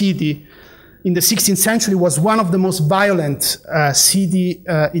mercantilist city in the 16th century, was one of the most violent cities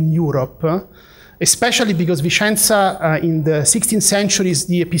in Europe, especially because Vicenza in the 16th century is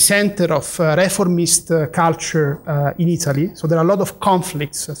the epicenter of reformist culture in Italy. So there are a lot of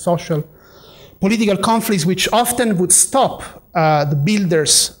conflicts, social, political conflicts, which often would stop the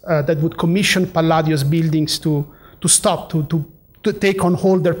builders that would commission Palladio's buildings to take on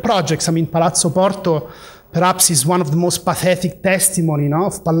hold their projects. I mean, Palazzo Porto perhaps is one of the most pathetic testimony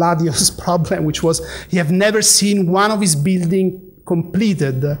of Palladio's problem, which was he have never seen one of his buildings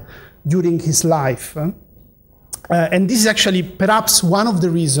completed during his life. And this is actually perhaps one of the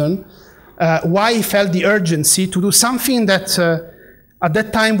reasons why he felt the urgency to do something that at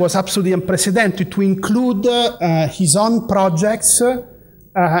that time was absolutely unprecedented, to include his own projects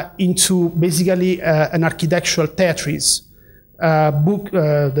into basically an architectural treatise.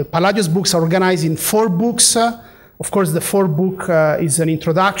 The Palladio's books are organized in 4 books. Of course, the 4th book is an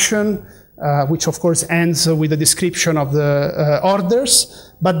introduction, which of course ends with a description of the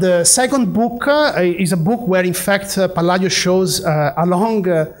orders. But the 2nd book is a book where, in fact, Palladio shows, along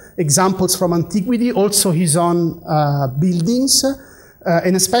examples from antiquity, also his own buildings.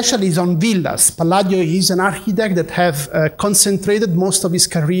 And especially his own villas. Palladio is an architect that have concentrated most of his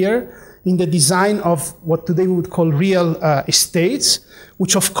career in the design of what today we would call real estates,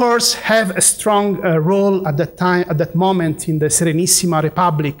 which of course have a strong role at that time, at that moment in the Serenissima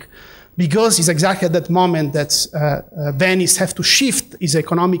Republic, because it's exactly at that moment that Venice have to shift its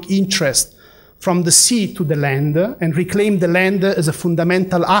economic interest from the sea to the land and reclaim the land as a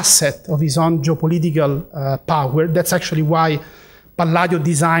fundamental asset of his own geopolitical power. That's actually why Palladio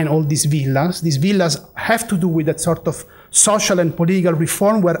designed all these villas. These villas have to do with that sort of social and political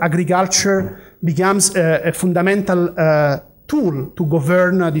reform where agriculture becomes a fundamental tool to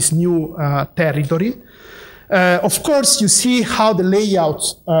govern this new territory. Of course, you see how the layout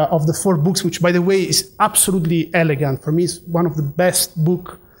of the 4 books, which by the way is absolutely elegant. For me, it's one of the best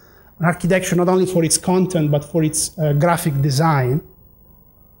books on architecture, not only for its content, but for its graphic design.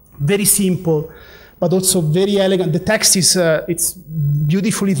 Very simple, but also very elegant. The text is it's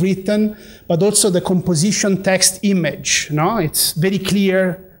beautifully written, but also the composition text image. No? It's very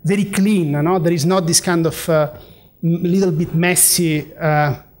clear, very clean. No? There is not this kind of little bit messy,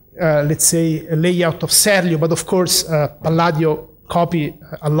 let's say, layout of Serlio, but of course, Palladio copy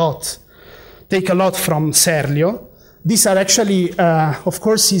a lot, take a lot from Serlio. These are actually, of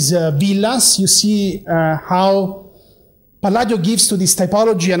course, his villas. You see how Palladio gives to this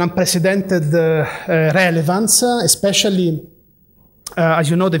typology an unprecedented relevance, especially, as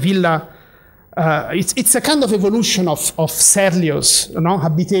you know, the villa It's a kind of evolution of Serlio's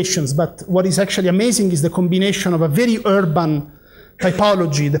habitations, but what is actually amazing is the combination of a very urban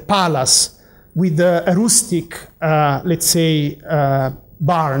typology, the palace, with a rustic, let's say,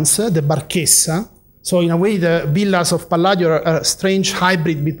 barns, the barchessa. So in a way, the villas of Palladio are a strange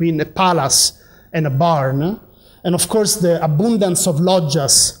hybrid between a palace and a barn. And of course, the abundance of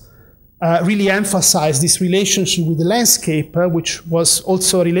loggias really emphasized this relationship with the landscape, which was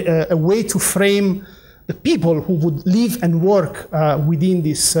also a way to frame the people who would live and work within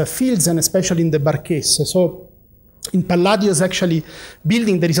these fields, and especially in the barchessa. So in Palladio's actually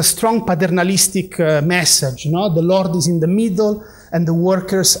building, there is a strong paternalistic message. The Lord is in the middle, and the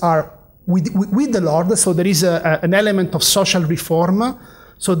workers are with the Lord. So there is an element of social reform.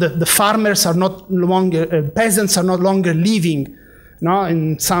 So the farmers are not longer, peasants are no longer living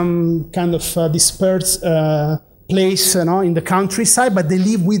in some kind of dispersed place in the countryside, but they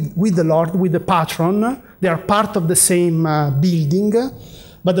live with the Lord, with the patron. They are part of the same building.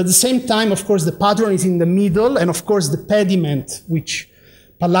 But at the same time, of course, the patron is in the middle, and of course the pediment, which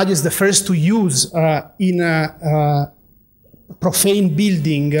Palladio is the first to use in a profane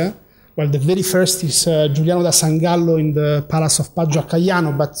building. Well, the very first is Giuliano da Sangallo in the Palace of Paggio a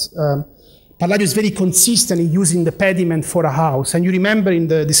Caiano, but Palladio is very consistent in using the pediment for a house. And you remember in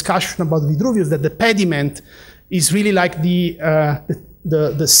the discussion about Vitruvius that the pediment is really like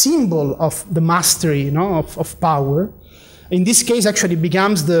the symbol of the mastery, of power. In this case, actually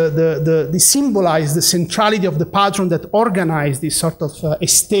becomes they symbolize the centrality of the patron that organized these sort of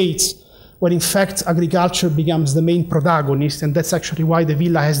estates, where in fact agriculture becomes the main protagonist, and that's actually why the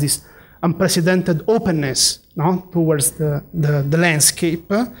villa has this unprecedented openness towards the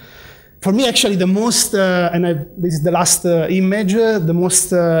landscape. For me, actually, the most, this is the last image, the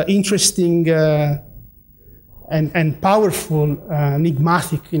most interesting and powerful,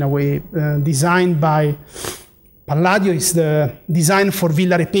 enigmatic in a way, designed by Palladio is the design for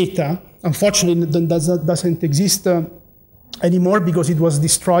Villa Repeta. Unfortunately, it doesn't exist anymore because it was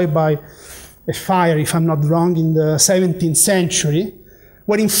destroyed by a fire, if I'm not wrong, in the 17th century,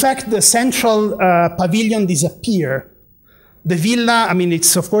 where in fact the central pavilion disappeared. The villa, I mean,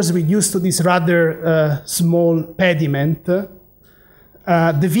 it's of course reduced to this rather small pediment.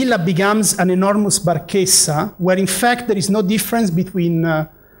 The villa becomes an enormous barchessa, where in fact there is no difference between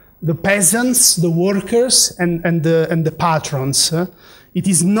the peasants, the workers, and the patrons. It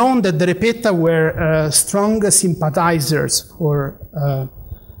is known that the Repeta were strong sympathizers for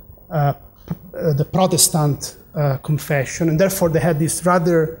the Protestant confession, and therefore they had this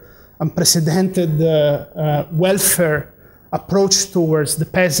rather unprecedented welfare approach towards the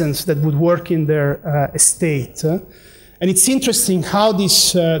peasants that would work in their estate. And it's interesting how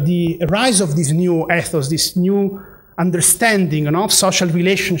the rise of this new ethos, this new understanding of social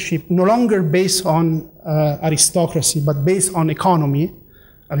relationship, no longer based on aristocracy, but based on economy.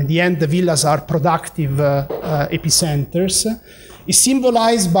 And in the end, the villas are productive epicenters, is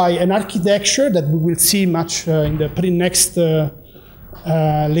symbolized by an architecture that we will see much in the next,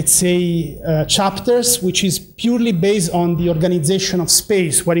 let's say, chapters, which is purely based on the organization of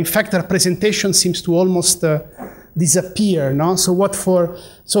space, where in fact representation seems to almost disappear.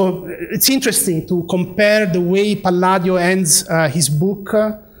 So it's interesting to compare the way Palladio ends his book.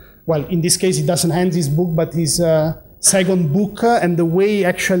 Well, in this case, he doesn't end his book, but his second book, and the way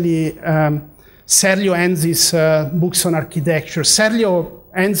actually Serlio ends his books on architecture. Serlio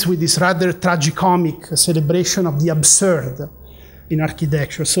ends with this rather tragicomic celebration of the absurd in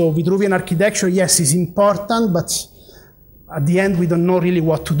architecture. So Vitruvian architecture, yes, is important, but at the end we don't know really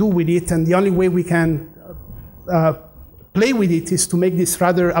what to do with it, and the only way we can play with it is to make these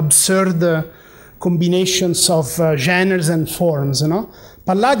rather absurd combinations of genres and forms.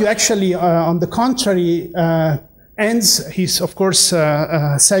 Palladio actually, on the contrary, ends his, of course,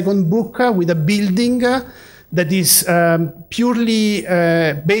 second book with a building that is purely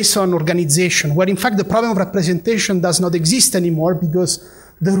based on organization, where in fact the problem of representation does not exist anymore because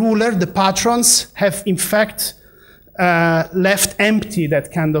the ruler, the patrons, have in fact left empty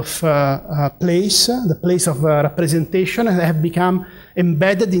that kind of place, the place of representation, and have become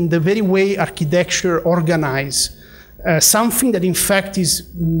embedded in the very way architecture organized. Something that in fact is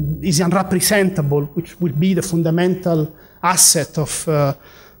unrepresentable, which will be the fundamental asset of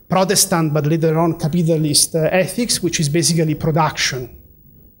Protestant, but later on capitalist ethics, which is basically production.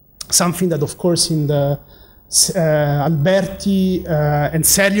 Something that, of course, in the Alberti and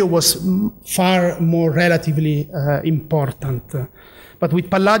Serlio was far more relatively important. But with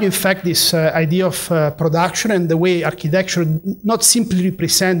Palladio, in fact, this idea of production and the way architecture not simply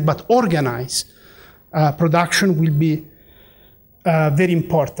represent but organize production will be very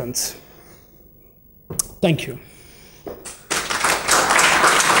important. Thank you.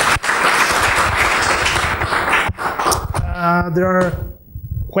 There are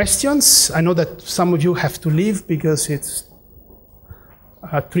questions. I know that some of you have to leave because it's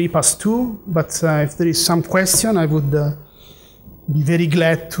 2:03, but if there is some question, I would be very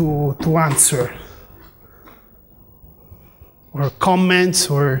glad to answer. Or comments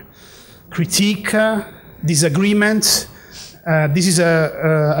or critique, disagreement. This is,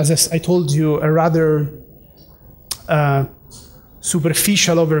 as I told you, a rather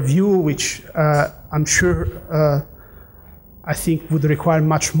superficial overview, which I'm sure I think would require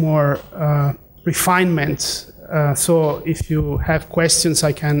much more refinement. So if you have questions,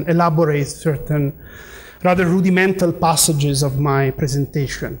 I can elaborate certain rather rudimental passages of my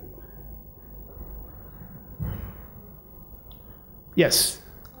presentation. Yes?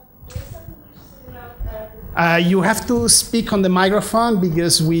 You have to speak on the microphone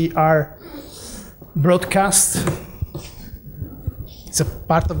because we are broadcast. It's a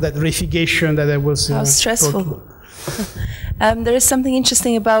part of that reification that I was How stressful. There is something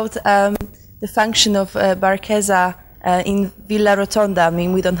interesting about the function of Barchesa in Villa Rotonda. I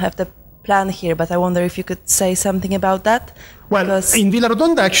mean, we don't have the plan here, but I wonder if you could say something about that. Well, in Villa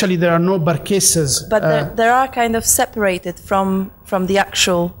Rotonda, actually, there are no Barchesas. But they are kind of separated from the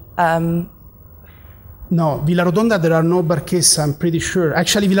actual... No, Villa Rotonda, there are no Barchesa, I'm pretty sure.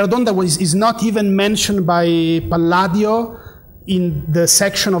 Actually, Villa Rotonda is not even mentioned by Palladio in the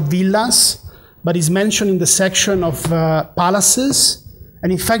section of villas, but is mentioned in the section of palaces.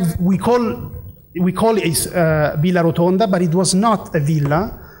 And in fact, we call it Villa Rotonda, but it was not a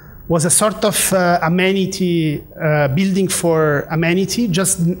villa. It was a sort of amenity, building for amenity,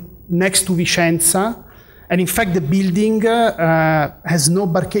 just next to Vicenza. And in fact, the building has no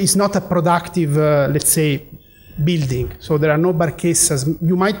Barchesa, it's not a productive, let's say, building. So there are no Barchesas.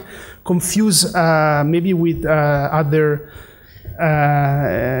 You might confuse maybe with other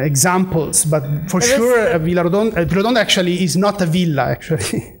examples, but for sure, Villa Rotonda actually is not a villa,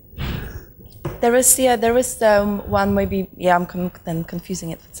 actually. There is one, maybe, I'm then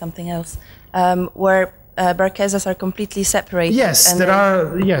confusing it with something else, where Barchesas are completely separated. Yes, there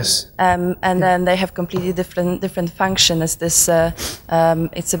are, yes. And then they have completely different function as this,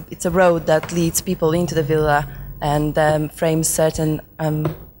 it's a road that leads people into the villa and frames certain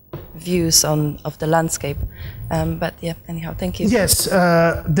views of the landscape. But yeah, anyhow, thank you. Yes,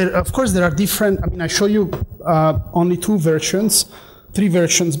 of course there are different, I mean, I show you only three versions,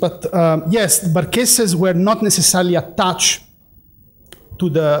 but yes, the Barchesas were not necessarily attached to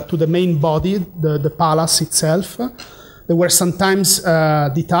the main body, the palace itself. They were sometimes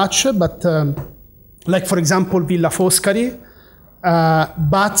detached, but like for example Villa Foscari,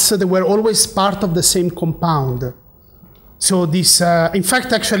 but they were always part of the same compound. So this, in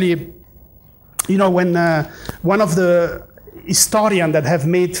fact, actually, you know, when one of the historians that have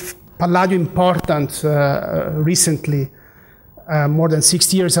made Palladio important recently, more than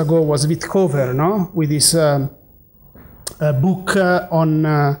 60 years ago, was Vitcover, no? With his book on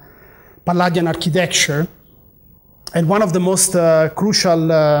Palladian architecture. And one of the most crucial,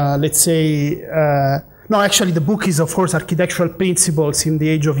 let's say, no, actually the book is, of course, Architectural Principles in the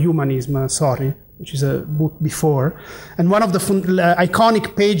Age of Humanism, which is a book before. And one of the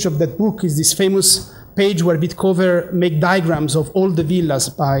iconic page of that book is this famous page where Vitcover make diagrams of all the villas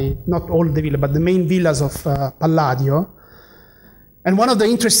not all the villas, but the main villas of Palladio. And one of the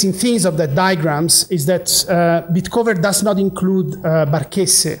interesting things of that diagrams is that Vitcover does not include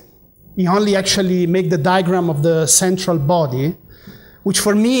Barchese. He only actually make the diagram of the central body, which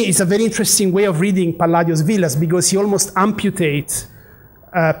for me is a very interesting way of reading Palladio's villas, because he almost amputates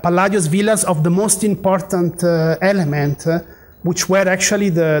Palladio's villas of the most important element, which were actually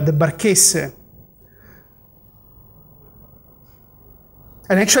the Barchese.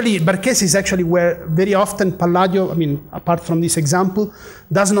 And actually, Barchese is actually where very often Palladio, I mean, apart from this example,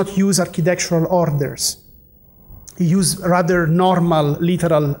 does not use architectural orders. He uses rather normal,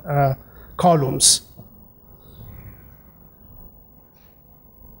 literal columns.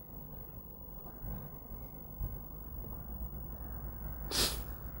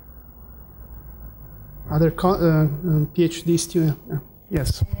 Other PhD student?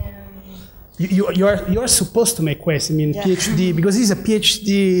 Yes. You are supposed to make questions. I mean, yeah. PhD, because this is a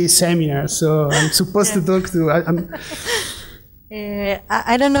PhD seminar, so I'm supposed to talk to.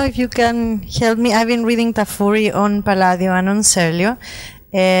 I don't know if you can help me. I've been reading Tafuri on Palladio and on Serlio,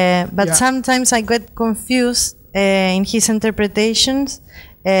 but sometimes I get confused in his interpretations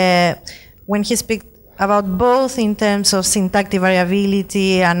when he speaks about both in terms of syntactic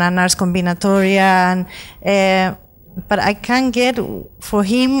variability and ars combinatoria. And but I can't get for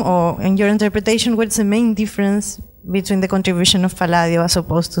him or in your interpretation what's the main difference between the contribution of Palladio as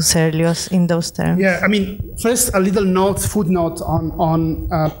opposed to Serlio's in those terms. Yeah, I mean, first a little footnote on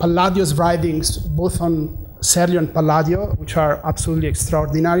Palladio's writings, both on Serlio and Palladio, which are absolutely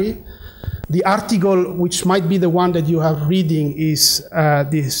extraordinary. The article, which might be the one that you are reading, is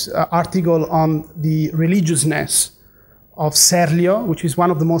this article on the religiousness of Serlio, which is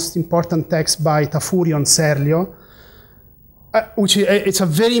one of the most important texts by Tafuri on Serlio. It's a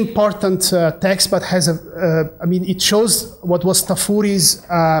very important text, but has I mean, it shows what was Tafuri's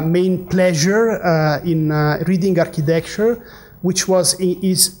main pleasure in reading architecture, which was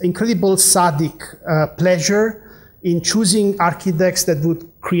his incredible Sadic pleasure in choosing architects that would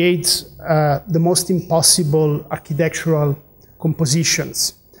create the most impossible architectural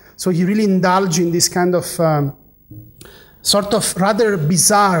compositions. So he really indulged in this kind of sort of rather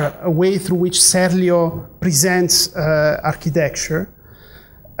bizarre way through which Serlio presents architecture.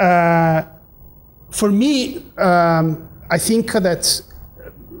 For me, I think that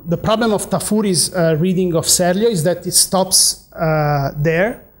the problem of Tafuri's reading of Serlio is that it stops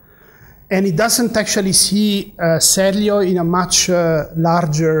there, and it doesn't actually see Serlio in a much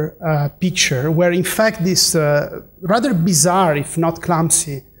larger picture, where in fact this rather bizarre, if not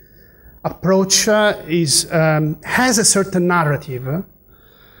clumsy, approach has a certain narrative,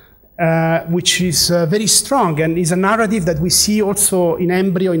 which is very strong, and is a narrative that we see also in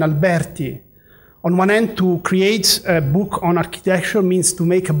embryo in Alberti. On one end, to create a book on architecture means to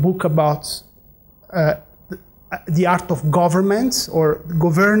make a book about the art of government, or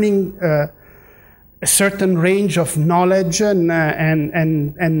governing a certain range of knowledge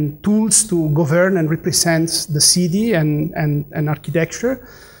and tools to govern and represent the city and architecture.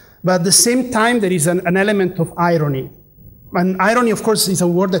 But at the same time, there is an element of irony. And irony, of course, is a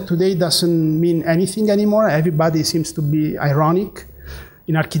word that today doesn't mean anything anymore. Everybody seems to be ironic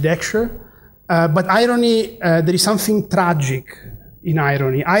in architecture. But irony, there is something tragic in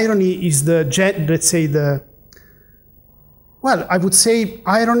irony. Irony is let's say well, I would say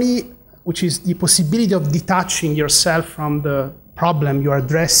irony, which is the possibility of detaching yourself from the problem you are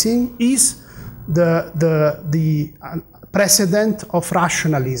addressing, is the precedent of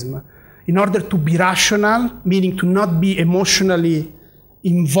rationalism. In order to be rational, meaning to not be emotionally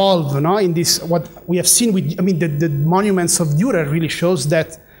involved, in this, what we have seen with, I mean, the monuments of Dürer really shows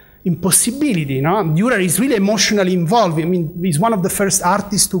that impossibility, Dürer is really emotionally involved. I mean, he's one of the first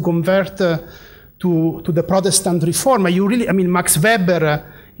artists to convert to the Protestant reform. Max Weber,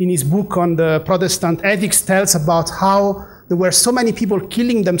 in his book on the Protestant ethics, tells about how there were so many people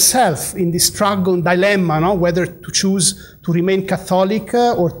killing themselves in this struggle, dilemma, whether to choose to remain Catholic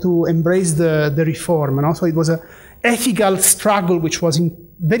or to embrace the reform. So it was an ethical struggle which was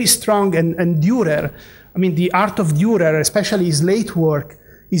very strong, and Dürer, I mean, the art of Dürer, especially his late work,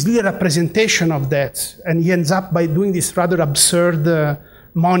 is really a representation of that. And he ends up by doing these rather absurd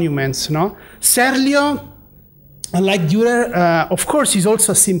monuments. Serlio, unlike Dürer, of course, is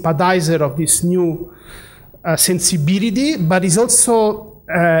also a sympathizer of this new sensibility, but is also,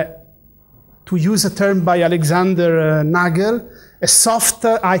 to use a term by Alexander Nagel, a soft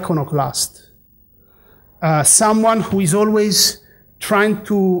iconoclast. Someone who is always trying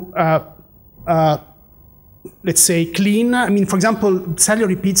to, let's say, clean. I mean, for example, Serlio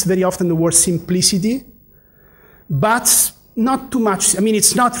repeats very often the word simplicity, but not too much. I mean,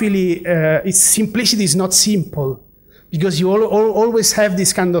 it's not really, its simplicity is not simple, because you always have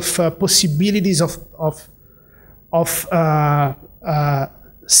these kind of possibilities of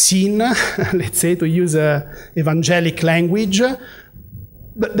sin, let's say, to use evangelic language,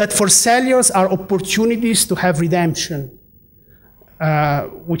 but that for Serlio are opportunities to have redemption,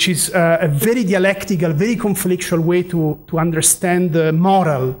 which is a very dialectical, very conflictual way to understand the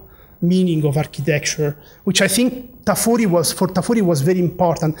moral meaning of architecture, which I think for Tafuri was very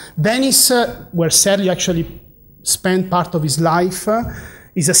important. Venice, where Serlio actually spent part of his life,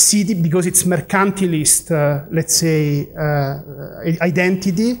 is a city, because its mercantilist, let's say,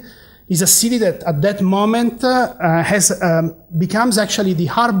 identity, is a city that at that moment becomes actually the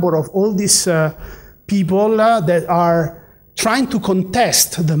harbor of all these people that are trying to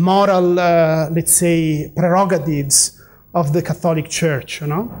contest the moral, let's say, prerogatives of the Catholic Church,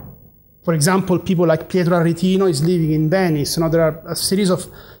 For example, people like Pietro Aretino is living in Venice. There are a series of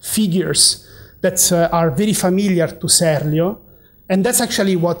figures that are very familiar to Serlio, and that's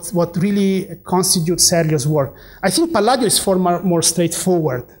actually what really constitutes Serlio's work. I think Palladio is far more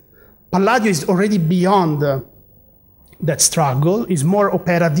straightforward. Palladio is already beyond that struggle, is more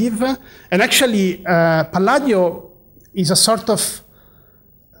operative, and actually Palladio is a sort of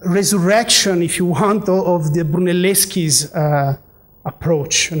resurrection, if you want, of the Brunelleschi's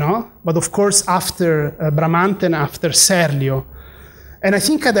approach, no? But of course, after Bramante and after Serlio. And I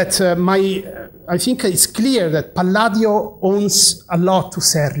think that I think it's clear that Palladio owns a lot to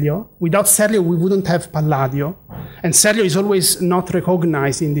Serlio. Without Serlio, we wouldn't have Palladio. And Serlio is always not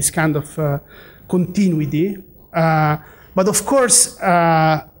recognized in this kind of continuity. But of course,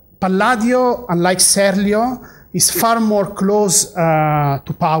 Palladio, unlike Serlio, is far more close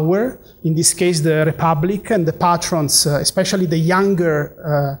to power, in this case the Republic and the patrons, especially the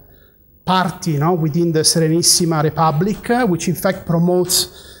younger party, within the Serenissima Republic, which in fact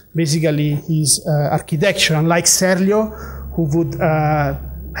promotes basically his architecture, unlike Serlio, who would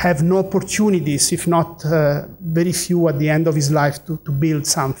have no opportunities, if not very few at the end of his life, to build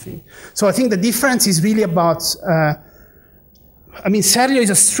something. So I think the difference is really about, I mean, Serlio is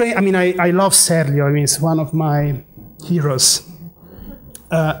a strange, I mean, I love Serlio, I mean, it's one of my heroes.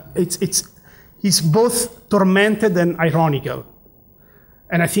 He's both tormented and ironical.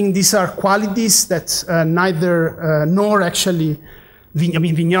 And I think these are qualities that neither, nor actually, I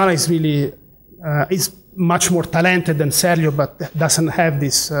mean, Vignola is really, is much more talented than Serlio, but doesn't have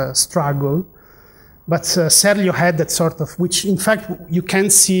this struggle. But Serlio had that sort of, which in fact you can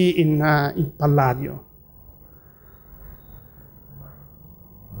see in Palladio.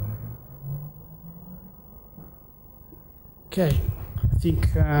 Okay, I think,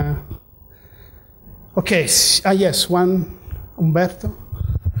 okay, yes, one, Umberto.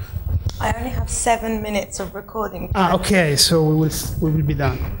 I only have 7 minutes of recording time. Ah, okay, so we will be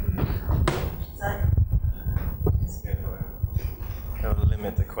done. I'll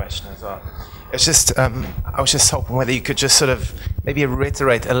limit the question as well. It's just, I was just hoping whether you could just sort of maybe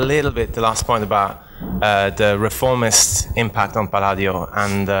reiterate a little bit the last point about the reformist impact on Palladio,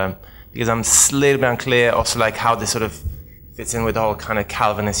 and because I'm a little bit unclear also like how this sort of fits in with the whole kind of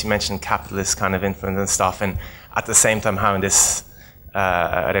Calvinist, you mentioned capitalist kind of influence and stuff, and at the same time how in this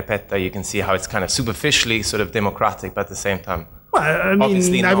Repetta you can see how it's kind of superficially sort of democratic, but at the same time, well, I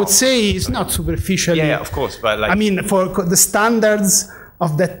mean, I would say it's not superficially. Yeah, of course, but like, I mean, for the standards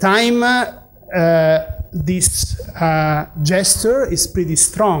of that time, this gesture is pretty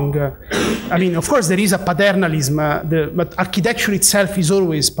strong. I mean, of course, there is a paternalism, but architecture itself is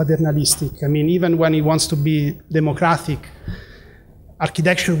always paternalistic. I mean, even when it wants to be democratic,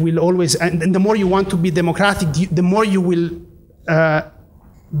 architecture will always, and the more you want to be democratic, the more you will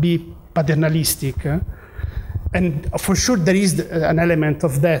be paternalistic. And for sure, there is an element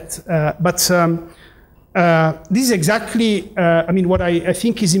of that. But this is exactly, I mean, what I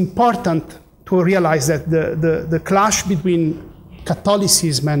think is important to realize, that the clash between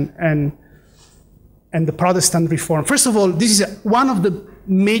Catholicism and the Protestant reform. First of all, this is one of the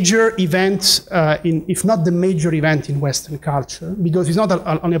major events, if not the major event in Western culture, because it's not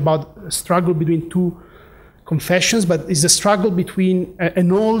only about a struggle between two confessions, but it's a struggle between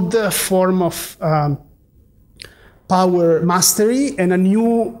an old form of power mastery and a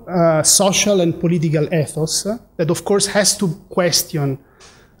new social and political ethos that, of course, has to question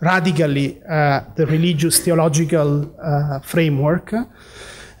radically the religious theological framework.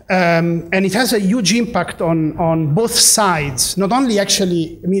 And it has a huge impact on both sides. Not only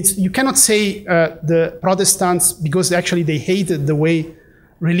actually, I mean, you cannot say the Protestants, because actually they hated the way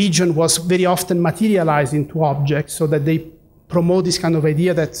religion was very often materialized into objects, so that they promote this kind of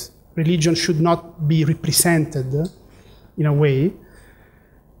idea that religion should not be represented in a way.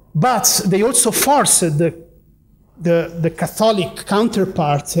 But they also forced the Catholic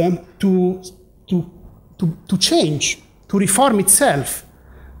counterpart to change, to reform itself,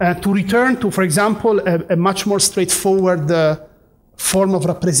 to return to, for example, a much more straightforward form of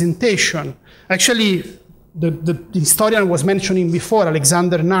representation. Actually, the historian was mentioning before,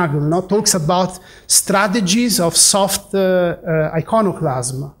 Alexander Nagel, talks about strategies of soft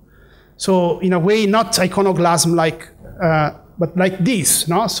iconoclasm. So in a way, not iconoclasm like, but like this,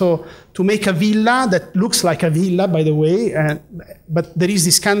 So to make a villa that looks like a villa, by the way, but there is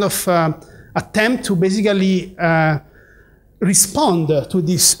this kind of attempt to basically respond to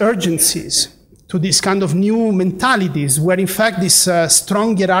these urgencies, to these kind of new mentalities, where in fact this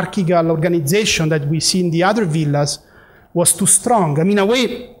strong hierarchical organization that we see in the other villas was too strong. I mean, in a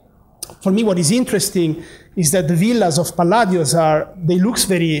way, for me, what is interesting is that the villas of Palladios they look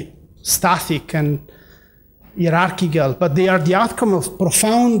very static and hierarchical, but they are the outcome of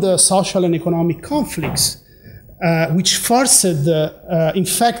profound social and economic conflicts, which forced, in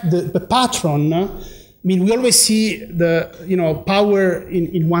fact, the patron. I mean, we always see the power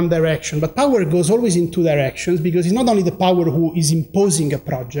in one direction, but power goes always in two directions, because it's not only the power who is imposing a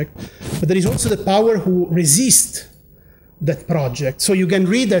project, but there is also the power who resists that project. So you can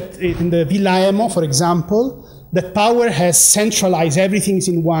read that in the Villa Emo, for example, that power has centralized everything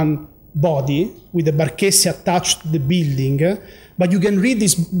in one body with the Barchesi attached to the building. But you can read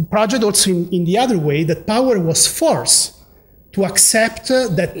this project also in the other way, that power was forced to accept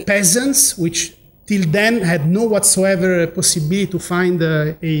that peasants, which till then had no whatsoever possibility to find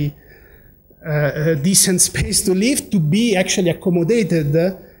a decent space to live, to be actually accommodated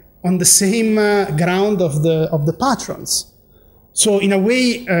on the same ground of the patrons. So in a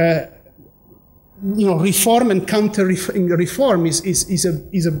way, reform and counter-reform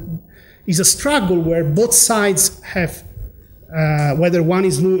is a struggle where both sides have, whether one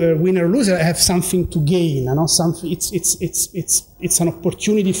is winner or loser, have something to gain. It's an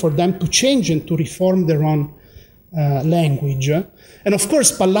opportunity for them to change and to reform their own language. And of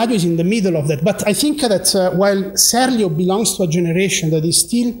course, Palladio is in the middle of that. But I think that while Serlio belongs to a generation that is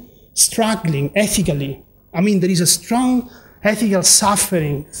still struggling ethically, I mean, there is a strong ethical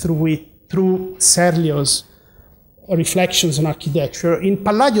suffering through Serlio's reflections on architecture. In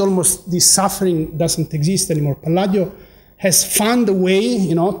Palladio, almost this suffering doesn't exist anymore. Palladio has found a way,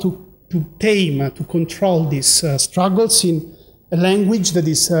 to tame, to control these struggles in a language that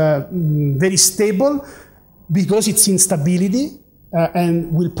is very stable because its instability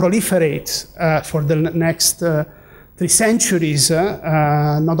and will proliferate for the next 3 centuries,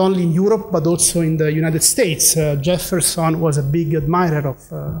 not only in Europe, but also in the United States. Jefferson was a big admirer of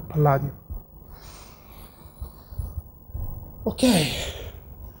Palladio. Okay.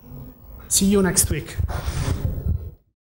 See you next week.